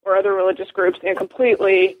 or other religious groups in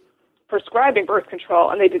completely prescribing birth control,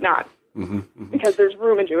 and they did not. Because there's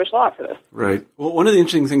room in Jewish law for this. Right. Well, one of the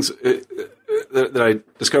interesting things that I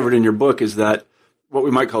discovered in your book is that what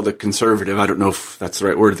we might call the conservative, I don't know if that's the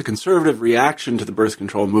right word, the conservative reaction to the birth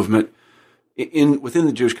control movement within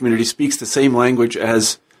the Jewish community speaks the same language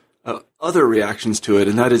as other reactions to it,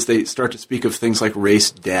 and that is they start to speak of things like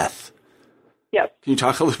race death. Yes. Can you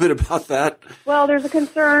talk a little bit about that? Well, there's a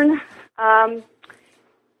concern. Let's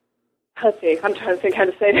see. I'm trying to think how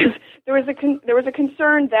to say this. There was a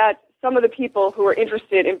concern that some of the people who were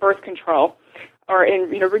interested in birth control or in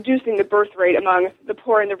reducing the birth rate among the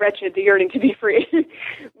poor and the wretched, the yearning to be free,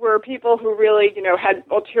 were people who really had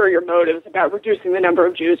ulterior motives about reducing the number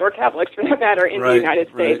of Jews or Catholics, for that matter, in the United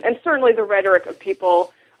States. And certainly the rhetoric of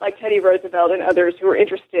people like Teddy Roosevelt and others who were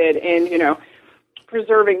interested in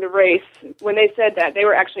preserving the race. When they said that, they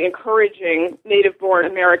were actually encouraging native-born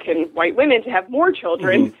American white women to have more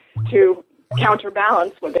children to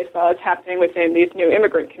counterbalance what they saw as happening within these new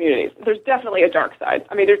immigrant communities. There's definitely a dark side.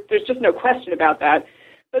 I mean, there's just no question about that.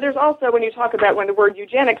 But there's also, when you talk about when the word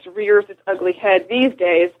eugenics rears its ugly head these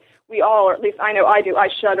days, we all, or at least I know I do, I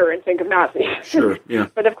shudder and think of Nazis. Sure, yeah.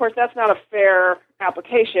 But of course, that's not a fair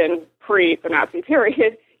application pre the Nazi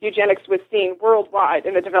period. Eugenics was seen worldwide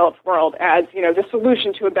in the developed world as, the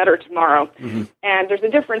solution to a better tomorrow. And there's a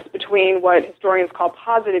difference between what historians call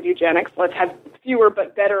positive eugenics, let's have fewer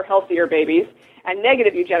but better, healthier babies, and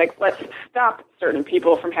negative eugenics, let's stop certain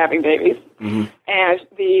people from having babies. Mm-hmm. And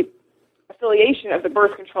the affiliation of the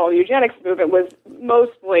birth control eugenics movement was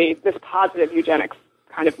mostly this positive eugenics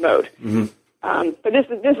kind of mode. Mm-hmm. But this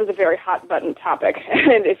is a very hot button topic,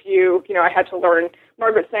 and if I had to learn.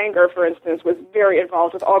 Margaret Sanger, for instance, was very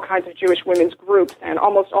involved with all kinds of Jewish women's groups, and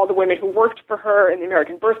almost all the women who worked for her in the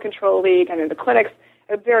American Birth Control League and in the clinics,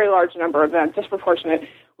 a very large number of them, disproportionate,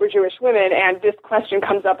 were Jewish women. And this question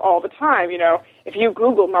comes up all the time. If you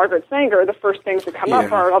Google Margaret Sanger, the first things that come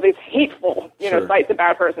up are all these hateful, sites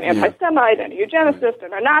about her as an anti-Semite and a eugenicist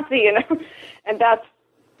and a Nazi, and that's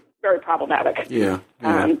very problematic.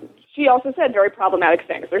 She also said very problematic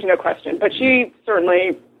things, there's no question. But she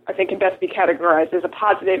certainly, I think, can best be categorized as a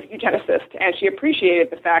positive eugenicist, and she appreciated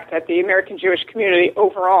the fact that the American Jewish community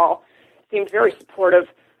overall seemed very supportive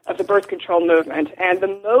of the birth control movement. And the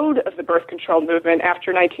mode of the birth control movement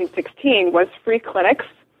after 1916 was free clinics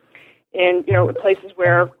in places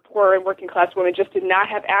where poor and working class women just did not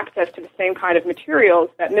have access to the same kind of materials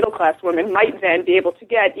that middle class women might then be able to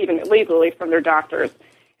get, even legally, from their doctors.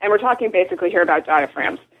 And we're talking basically here about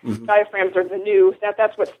diaphragms. Mm-hmm. Diaphragms are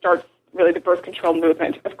that's what starts really the birth control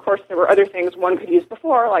movement. Of course, there were other things one could use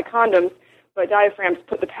before, like condoms, but diaphragms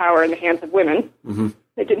put the power in the hands of women. Mm-hmm.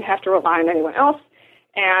 They didn't have to rely on anyone else.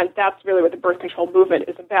 And that's really what the birth control movement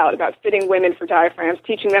is about fitting women for diaphragms,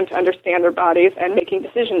 teaching them to understand their bodies, and making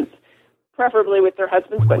decisions, preferably with their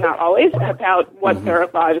husbands, but not always, about what mm-hmm. their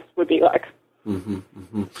lives would be like. Mm-hmm,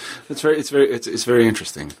 mm-hmm. It's very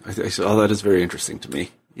interesting. All that is very interesting to me.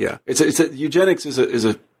 Yeah, eugenics is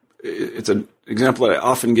an example that I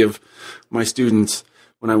often give my students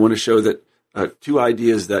when I want to show that two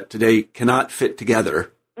ideas that today cannot fit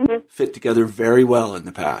together mm-hmm. fit together very well in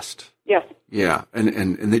the past. Yes. Yeah,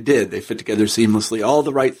 and they did. They fit together seamlessly. All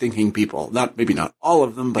the right thinking people, maybe not all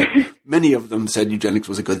of them, but many of them said eugenics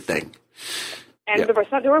was a good thing. And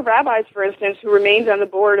there were rabbis, for instance, who remained on the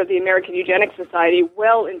board of the American Eugenics Society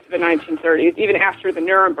well into the 1930s, even after the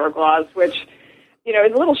Nuremberg laws, which, is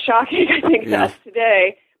a little shocking, I think, to us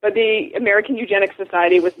today. But the American Eugenics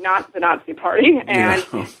Society was not the Nazi Party, and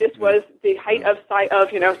this was the height of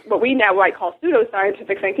what we now might call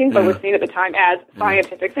pseudo-scientific thinking, but was seen at the time as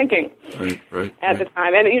scientific thinking. Right. At the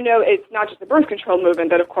time. And, it's not just the birth control movement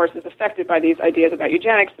that, of course, is affected by these ideas about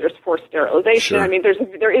eugenics. There's forced sterilization. Sure. I mean,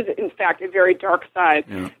 there is, in fact, a very dark side.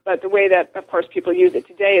 Yeah. But the way that, of course, people use it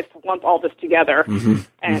today is to lump all this together mm-hmm.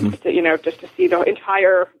 and, mm-hmm. Just to see the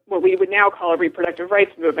entire, what we would now call a reproductive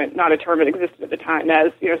rights movement, not a term that existed at the time,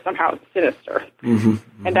 as, somehow sinister. Mm-hmm,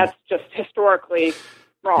 mm-hmm. And that's just historically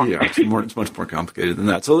wrong. Yeah, it's much more complicated than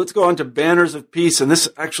that. So let's go on to banners of peace. And this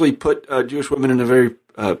actually put Jewish women in a very,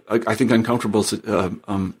 I think, uncomfortable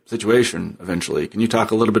situation eventually. Can you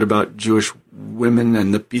talk a little bit about Jewish women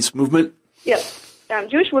and the peace movement? Yes.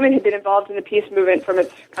 Jewish women had been involved in the peace movement from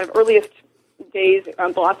its kind of earliest days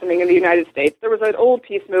blossoming in the United States. There was an old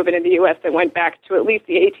peace movement in the U.S. that went back to at least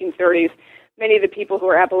the 1830s. Many of the people who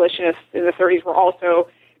were abolitionists in the 30s were also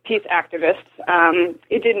peace activists.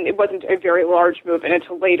 It wasn't a very large movement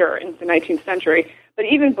until later in the 19th century. But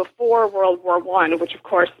even before World War I, which of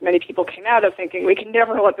course many people came out of thinking we can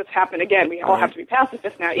never let this happen again, we all have to be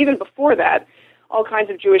pacifists now. Even before that, all kinds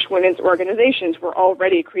of Jewish women's organizations were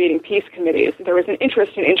already creating peace committees. There was an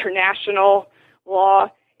interest in international law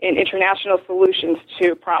and international solutions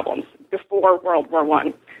to problems before World War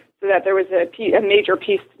I. So that there was a major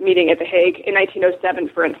peace meeting at The Hague in 1907,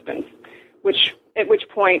 for instance, at which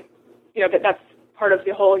point, that's part of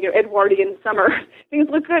the whole, Edwardian summer. Things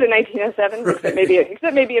look good in 1907, right.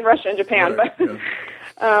 except maybe in Russia and Japan. Right,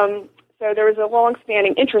 but so there was a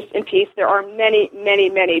long-standing interest in peace. There are many,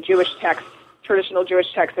 many, many Jewish texts, traditional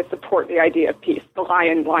Jewish texts that support the idea of peace. The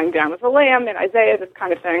lion lying down with the lamb in Isaiah, this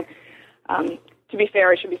kind of thing. To be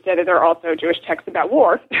fair, it should be said that there are also Jewish texts about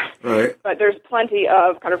war. Right. But there's plenty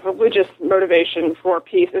of kind of religious motivation for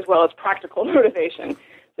peace as well as practical motivation.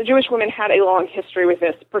 The Jewish women had a long history with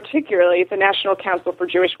this, particularly the National Council for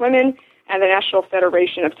Jewish Women and the National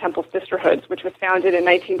Federation of Temple Sisterhoods, which was founded in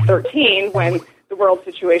 1913 when the world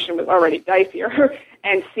situation was already dicier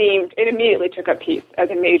and it immediately took up peace as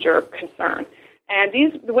a major concern. And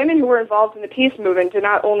the women who were involved in the peace movement did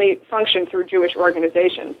not only function through Jewish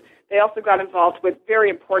organizations. They also got involved with very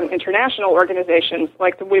important international organizations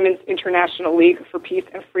like the Women's International League for Peace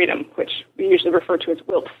and Freedom, which we usually refer to as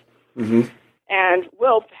WILPF. Mm-hmm. And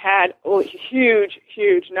WILPF had huge,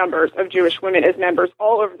 huge numbers of Jewish women as members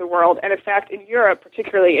all over the world. And in fact, in Europe,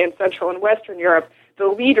 particularly in Central and Western Europe,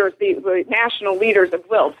 the national leaders of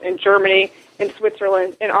WILPF in Germany, in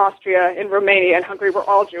Switzerland, in Austria, in Romania, and Hungary were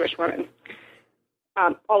all Jewish women.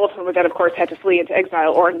 all of whom then, of course, had to flee into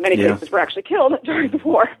exile or in many cases were actually killed during the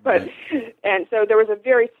war. And so there was a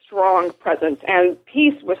very strong presence, and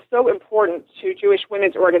peace was so important to Jewish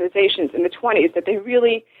women's organizations in the 1920s that they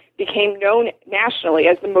really became known nationally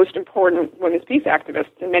as the most important women's peace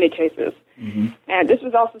activists in many cases. Mm-hmm. And this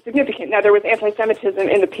was also significant. Now, there was anti-Semitism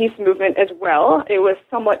in the peace movement as well. It was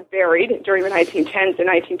somewhat varied during the 1910s and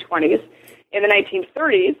 1920s. In the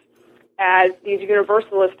 1930s, as these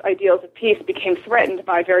universalist ideals of peace became threatened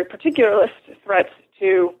by very particularist threats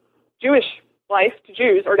to Jewish life, to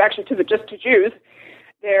Jews, or actually just to Jews,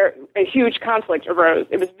 a huge conflict arose.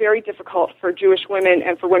 It was very difficult for Jewish women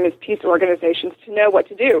and for women's peace organizations to know what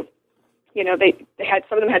to do. You know,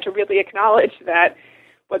 some of them had to really acknowledge that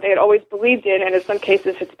what they had always believed in, and in some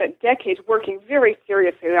cases had spent decades working very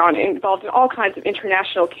seriously on, involved in all kinds of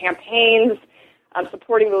international campaigns,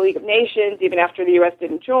 supporting the League of Nations, even after the U.S.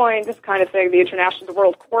 didn't join, this kind of thing, the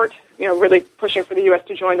World Court, really pushing for the U.S.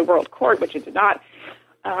 to join the World Court, which it did not.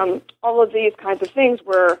 All of these kinds of things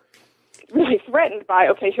were really threatened by,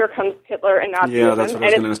 okay, here comes Hitler and Nazism. Yeah, that's what I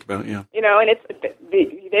was going to ask about, yeah. And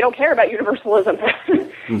they don't care about universalism.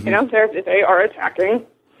 Mm-hmm. They are attacking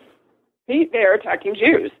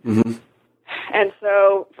Jews. Mm-hmm. And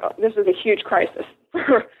so this was a huge crisis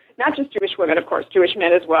for not just Jewish women, of course, Jewish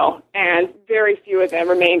men as well, and very few of them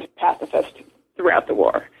remained pacifist throughout the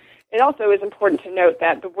war. It also is important to note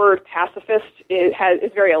that the word pacifist is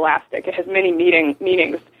very elastic. It has many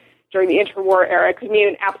meanings. During the interwar era, it could mean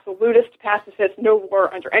an absolutist pacifist, no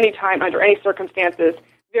war under any time, under any circumstances.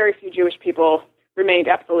 Very few Jewish people remained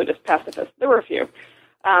absolutist pacifists. There were a few.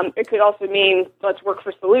 It could also mean let's work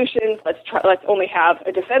for solutions. Let's only have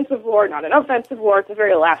a defensive war, not an offensive war. It's a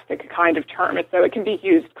very elastic kind of term, and so it can be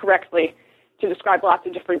used correctly to describe lots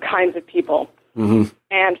of different kinds of people. Mm-hmm.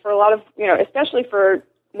 And for a lot of, especially for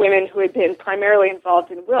women who had been primarily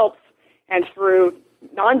involved in WILPs and through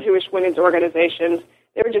non-Jewish women's organizations,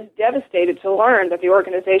 they were just devastated to learn that the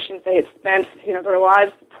organizations they had spent, their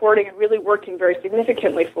lives supporting and really working very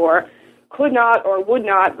significantly for could not or would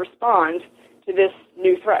not respond to this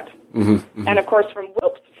new threat. Mm-hmm, mm-hmm. And of course, from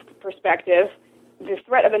WILP's perspective, the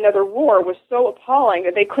threat of another war was so appalling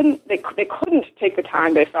that they couldn't take the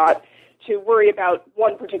time, they thought, to worry about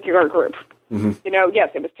one particular group. Mm-hmm. Yes,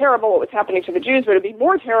 it was terrible what was happening to the Jews, but it would be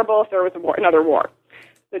more terrible if there was another war.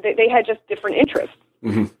 So they had just different interests.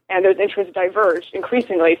 Mm-hmm. And those interests diverged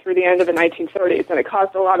increasingly through the end of the 1930s, and it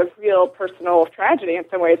caused a lot of real personal tragedy in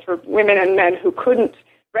some ways for women and men who couldn't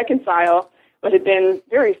reconcile what had been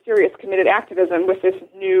very serious committed activism with this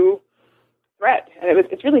new threat. And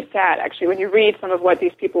it's really sad, actually, when you read some of what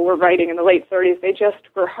these people were writing in the late 30s. They just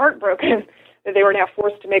were heartbroken that they were now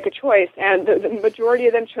forced to make a choice, and the majority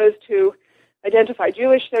of them chose to identify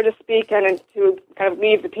Jewish, so to speak, and to kind of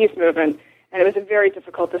leave the peace movement. And it was a very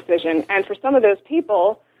difficult decision. And for some of those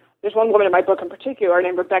people, there's one woman in my book in particular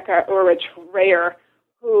named Rebecca Ulrich Reyer,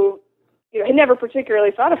 who had never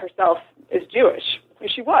particularly thought of herself as Jewish.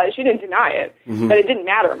 She was. She didn't deny it, mm-hmm. but it didn't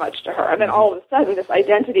matter much to her. And then all of a sudden, this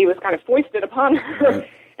identity was kind of foisted upon her, right.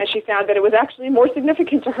 And she found that it was actually more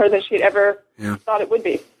significant to her than she had ever thought it would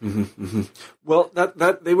be. Mm-hmm, mm-hmm. Well,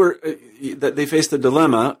 that they faced a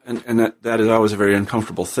dilemma, and that is always a very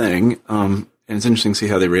uncomfortable thing. And it's interesting to see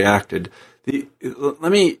how they reacted.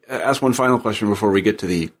 Let me ask one final question before we get to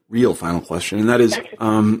the real final question, and that is,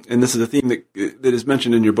 and this is a theme that is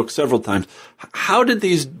mentioned in your book several times. How did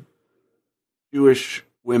these Jewish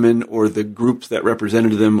women or the groups that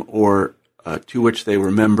represented them or to which they were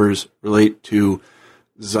members relate to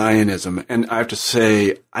Zionism? And I have to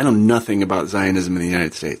say, I know nothing about Zionism in the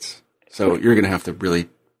United States, so you're going to have to really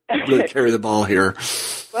carry the ball here.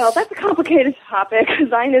 Well, that's a complicated topic.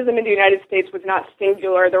 Zionism in the United States was not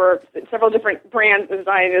singular. There were several different brands of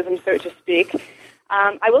Zionism, so to speak.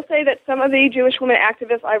 I will say that some of the Jewish women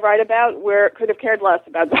activists I write about could have cared less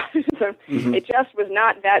about Zionism. Mm-hmm. It just was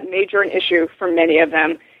not that major an issue for many of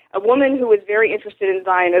them. A woman who was very interested in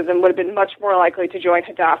Zionism would have been much more likely to join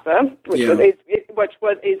Hadassah, which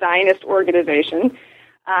was a Zionist organization.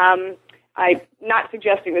 I'm not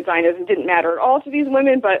suggesting that Zionism didn't matter at all to these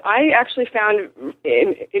women, but I actually found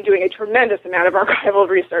in doing a tremendous amount of archival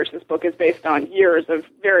research, this book is based on years of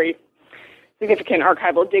very significant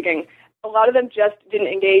archival digging, a lot of them just didn't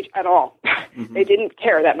engage at all. Mm-hmm. They didn't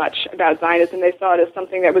care that much about Zionism. They saw it as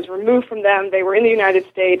something that was removed from them. They were in the United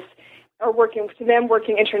States, or working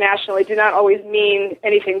internationally did not always mean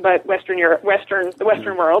anything but the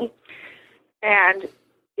Western world. And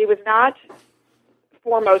it was not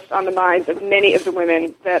foremost on the minds of many of the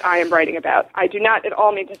women that I am writing about. I do not at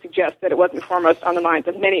all mean to suggest that it wasn't foremost on the minds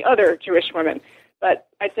of many other Jewish women, but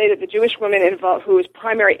I'd say that the Jewish women involved whose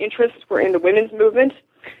primary interests were in the women's movement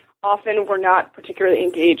often were not particularly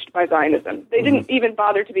engaged by Zionism. They didn't even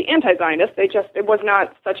bother to be anti-Zionist. It was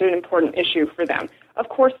not such an important issue for them. Of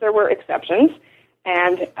course, there were exceptions,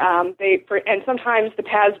 and sometimes the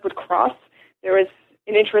paths would cross. There was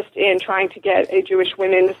an interest in trying to get a Jewish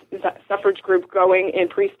women's suffrage group going in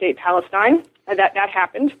pre-state Palestine, and that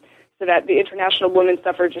happened, so that the International Women's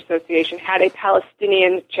Suffrage Association had a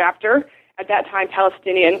Palestinian chapter. At that time,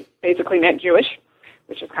 Palestinian basically meant Jewish,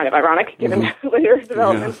 which is kind of ironic given later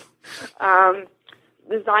developments. Yeah.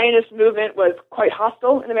 The Zionist movement was quite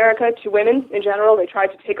hostile in America to women in general. They tried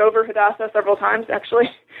to take over Hadassah several times, actually,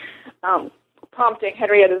 prompting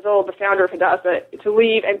Henrietta Zoll, the founder of Hadassah, to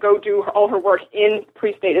leave and go do all her work in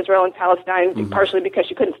pre-state Israel and Palestine, partially because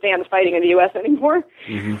she couldn't stand the fighting in the U.S. anymore.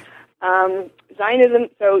 Zionism,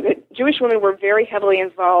 so the Jewish women were very heavily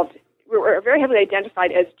involved, were very heavily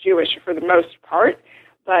identified as Jewish for the most part,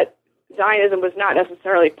 but Zionism was not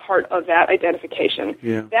necessarily part of that identification.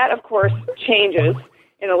 Yeah. That, of course, changes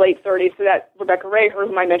in the late 30s, so that Rebecca Ray,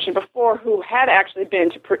 whom I mentioned before, who had actually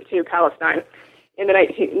been to Palestine in the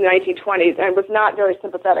 1920s and was not very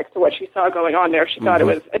sympathetic to what she saw going on there. She thought it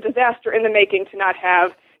was a disaster in the making to not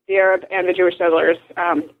have the Arab and the Jewish settlers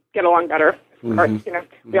get along better. Of course,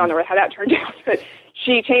 we all know how that turned out. But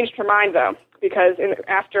she changed her mind, though, because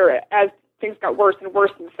as things got worse and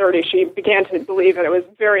worse in the 30s, she began to believe that it was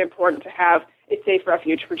very important to have a safe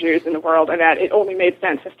refuge for Jews in the world, and that it only made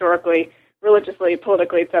sense historically, religiously,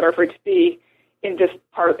 politically, et cetera, for it to be in this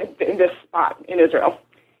spot in Israel,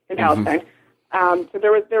 in Palestine. So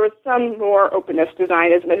there was some more openness to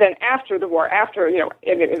Zionism, and then after the war,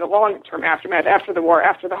 in the long-term aftermath, after the war,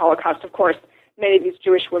 after the Holocaust, of course, many of these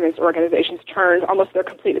Jewish women's organizations turned almost their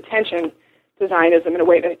complete attention to Zionism in a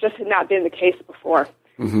way that just had not been the case before.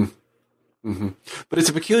 But it's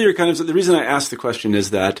a peculiar kind of. The reason I ask the question is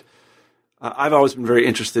that I've always been very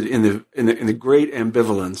interested in the great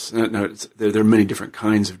ambivalence. There are many different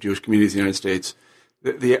kinds of Jewish communities in the United States.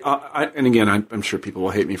 And again, I'm sure people will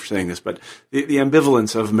hate me for saying this, but the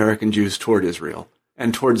ambivalence of American Jews toward Israel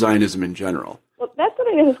and toward Zionism in general. Well, that's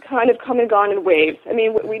something that has kind of come and gone in waves. I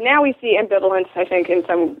mean, we see ambivalence, I think, in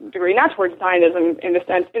some degree, not towards Zionism in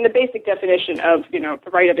the basic definition of, the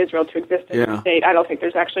right of Israel to exist as a state. I don't think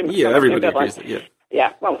there's actually much everybody ambivalence. Agrees that,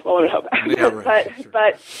 Yeah, well, I would hope. Yeah, right.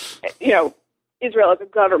 but Israel as a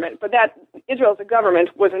government, but that Israel as a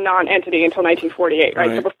government was a non-entity until 1948,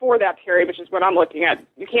 right? So before that period, which is what I'm looking at,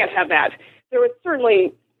 you can't have that. There was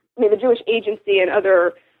certainly, the Jewish Agency and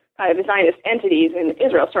other the Zionist entities in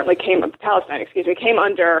Israel came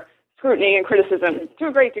under scrutiny and criticism to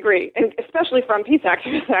a great degree, and especially from peace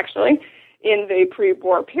activists, actually, in the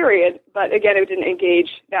pre-war period. But again, it didn't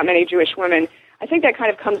engage that many Jewish women. I think that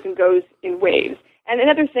kind of comes and goes in waves. And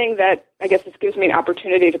another thing that I guess this gives me an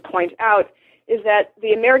opportunity to point out is that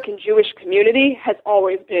the American Jewish community has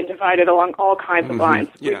always been divided along all kinds of lines.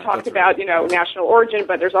 We've talked about, national origin,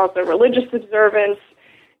 but there's also religious observance,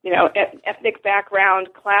 ethnic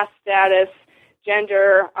background, class status,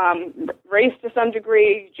 gender, race to some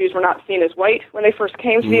degree. Jews were not seen as white when they first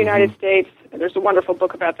came to the United States. There's a wonderful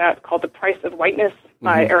book about that called The Price of Whiteness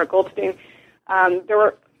by Eric Goldstein. There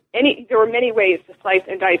were many ways to slice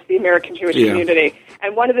and dice the American Jewish community.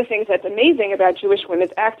 And one of the things that's amazing about Jewish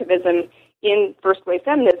women's activism in First Wave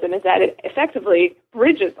Feminism is that it effectively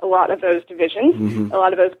bridges a lot of those divisions, a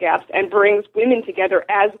lot of those gaps, and brings women together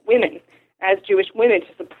as Jewish women to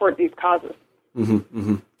support these causes.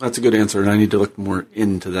 That's a good answer, and I need to look more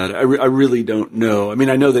into that. I really don't know. I mean,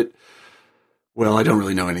 I know that. Well, I don't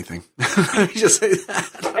really know anything. Let me just say that.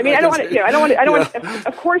 I don't want.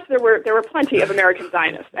 Of course, there were plenty of American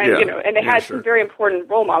Zionists, and and they had some very important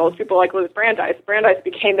role models. People like Liz Brandeis. Brandeis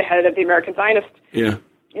became the head of the American Zionist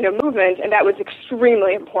movement, and that was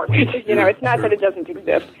extremely important. It's not that it doesn't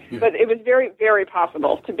exist, but it was very, very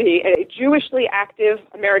possible to be a Jewishly active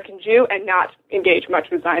American Jew and not engage much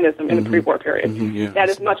with Zionism in the pre-war period. That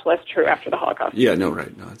is much less true after the Holocaust.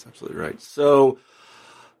 That's absolutely right. So,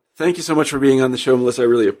 thank you so much for being on the show, Melissa. I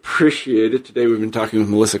really appreciate it. Today we've been talking with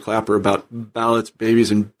Melissa Klapper about Ballots, Babies,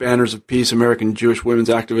 and Banners of Peace, American Jewish Women's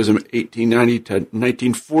Activism, 1890 to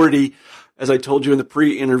 1940. As I told you in the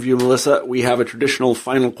pre-interview, Melissa, we have a traditional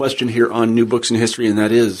final question here on New Books in History, and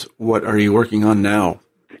that is, what are you working on now?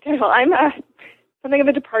 Okay, well, I'm something of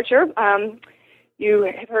a departure.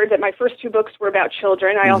 You have heard that my first two books were about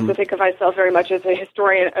children. I also think of myself very much as a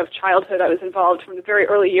historian of childhood. I was involved from the very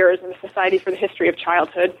early years in the Society for the History of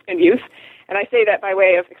Childhood and Youth, and I say that by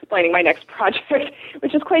way of explaining my next project,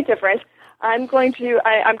 which is quite different. I'm going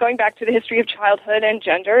back to the history of childhood and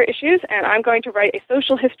gender issues, and I'm going to write a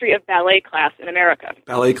social history of ballet class in America.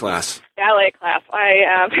 Ballet class. I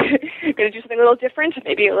am going to do something a little different,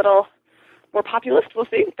 maybe a little more populist. We'll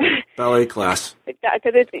see. Ballet class.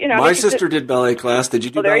 My sister did ballet class. Did you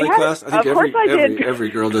do ballet class? I think every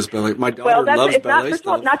girl does ballet. My daughter loves ballet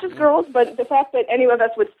stuff. Not just girls, but the fact that any of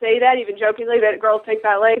us would say that, even jokingly, that girls take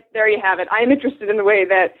ballet, there you have it. I am interested in the way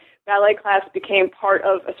that ballet class became part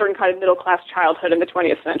of a certain kind of middle-class childhood in the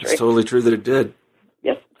 20th century. It's totally true that it did.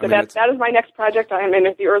 Yes, so that is my next project. I'm in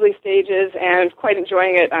the early stages and quite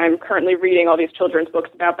enjoying it. I'm currently reading all these children's books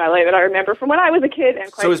about ballet that I remember from when I was a kid.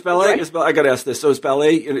 And so is ballet, I got to ask this, so is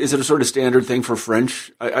ballet, is it a sort of standard thing for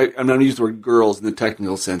French? I'm not going to use the word girls in the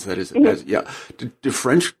technical sense, that is, Do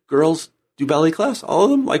French girls do ballet class, all of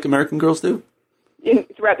them, like American girls do?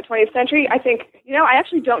 Throughout the 20th century, I think, I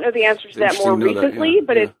actually don't know the answer to that more recently,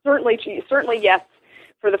 but it's certainly yes.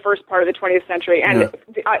 For the first part of the 20th century. And,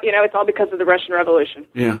 it's all because of the Russian Revolution.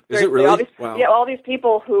 Yeah. Is it really? Wow. Yeah, all these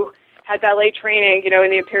people who had ballet training, in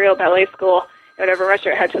the Imperial Ballet School, whatever,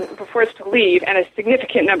 Russia were forced to leave, and a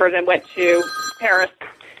significant number of them went to Paris.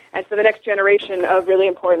 And so the next generation of really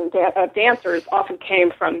important dancers often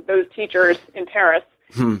came from those teachers in Paris.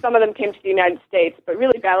 Some of them came to the United States, but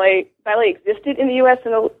really ballet existed in the U.S.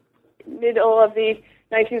 in the middle of the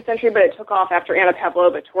 19th century, but it took off after Anna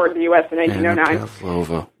Pavlova toured the U.S. in 1909. Anna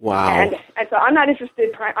Pavlova, wow! And so I'm not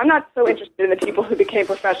so interested in the people who became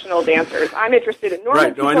professional dancers. I'm interested in normal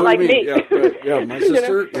people like me. Yeah, my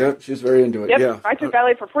sister, she's very into it. Yep. Yeah, I took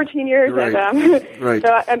ballet for 14 years. Right. Right. So,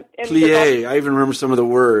 plié. I even remember some of the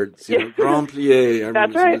words. Grand plié.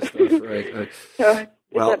 That's right. Stuff. Right. So,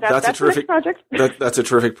 well, that's a terrific project. That's a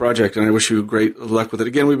terrific project, and I wish you great luck with it.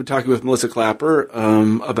 Again, we've been talking with Melissa Klapper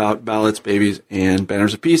about Ballots, Babies, and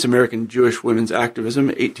Banners of Peace, American Jewish Women's Activism,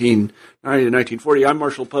 1890 to 1940. I'm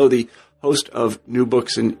Marshall Poe, the host of New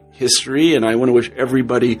Books in History, and I want to wish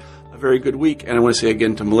everybody a very good week. And I want to say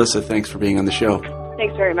again to Melissa, thanks for being on the show.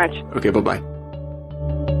 Thanks very much. Okay, bye-bye.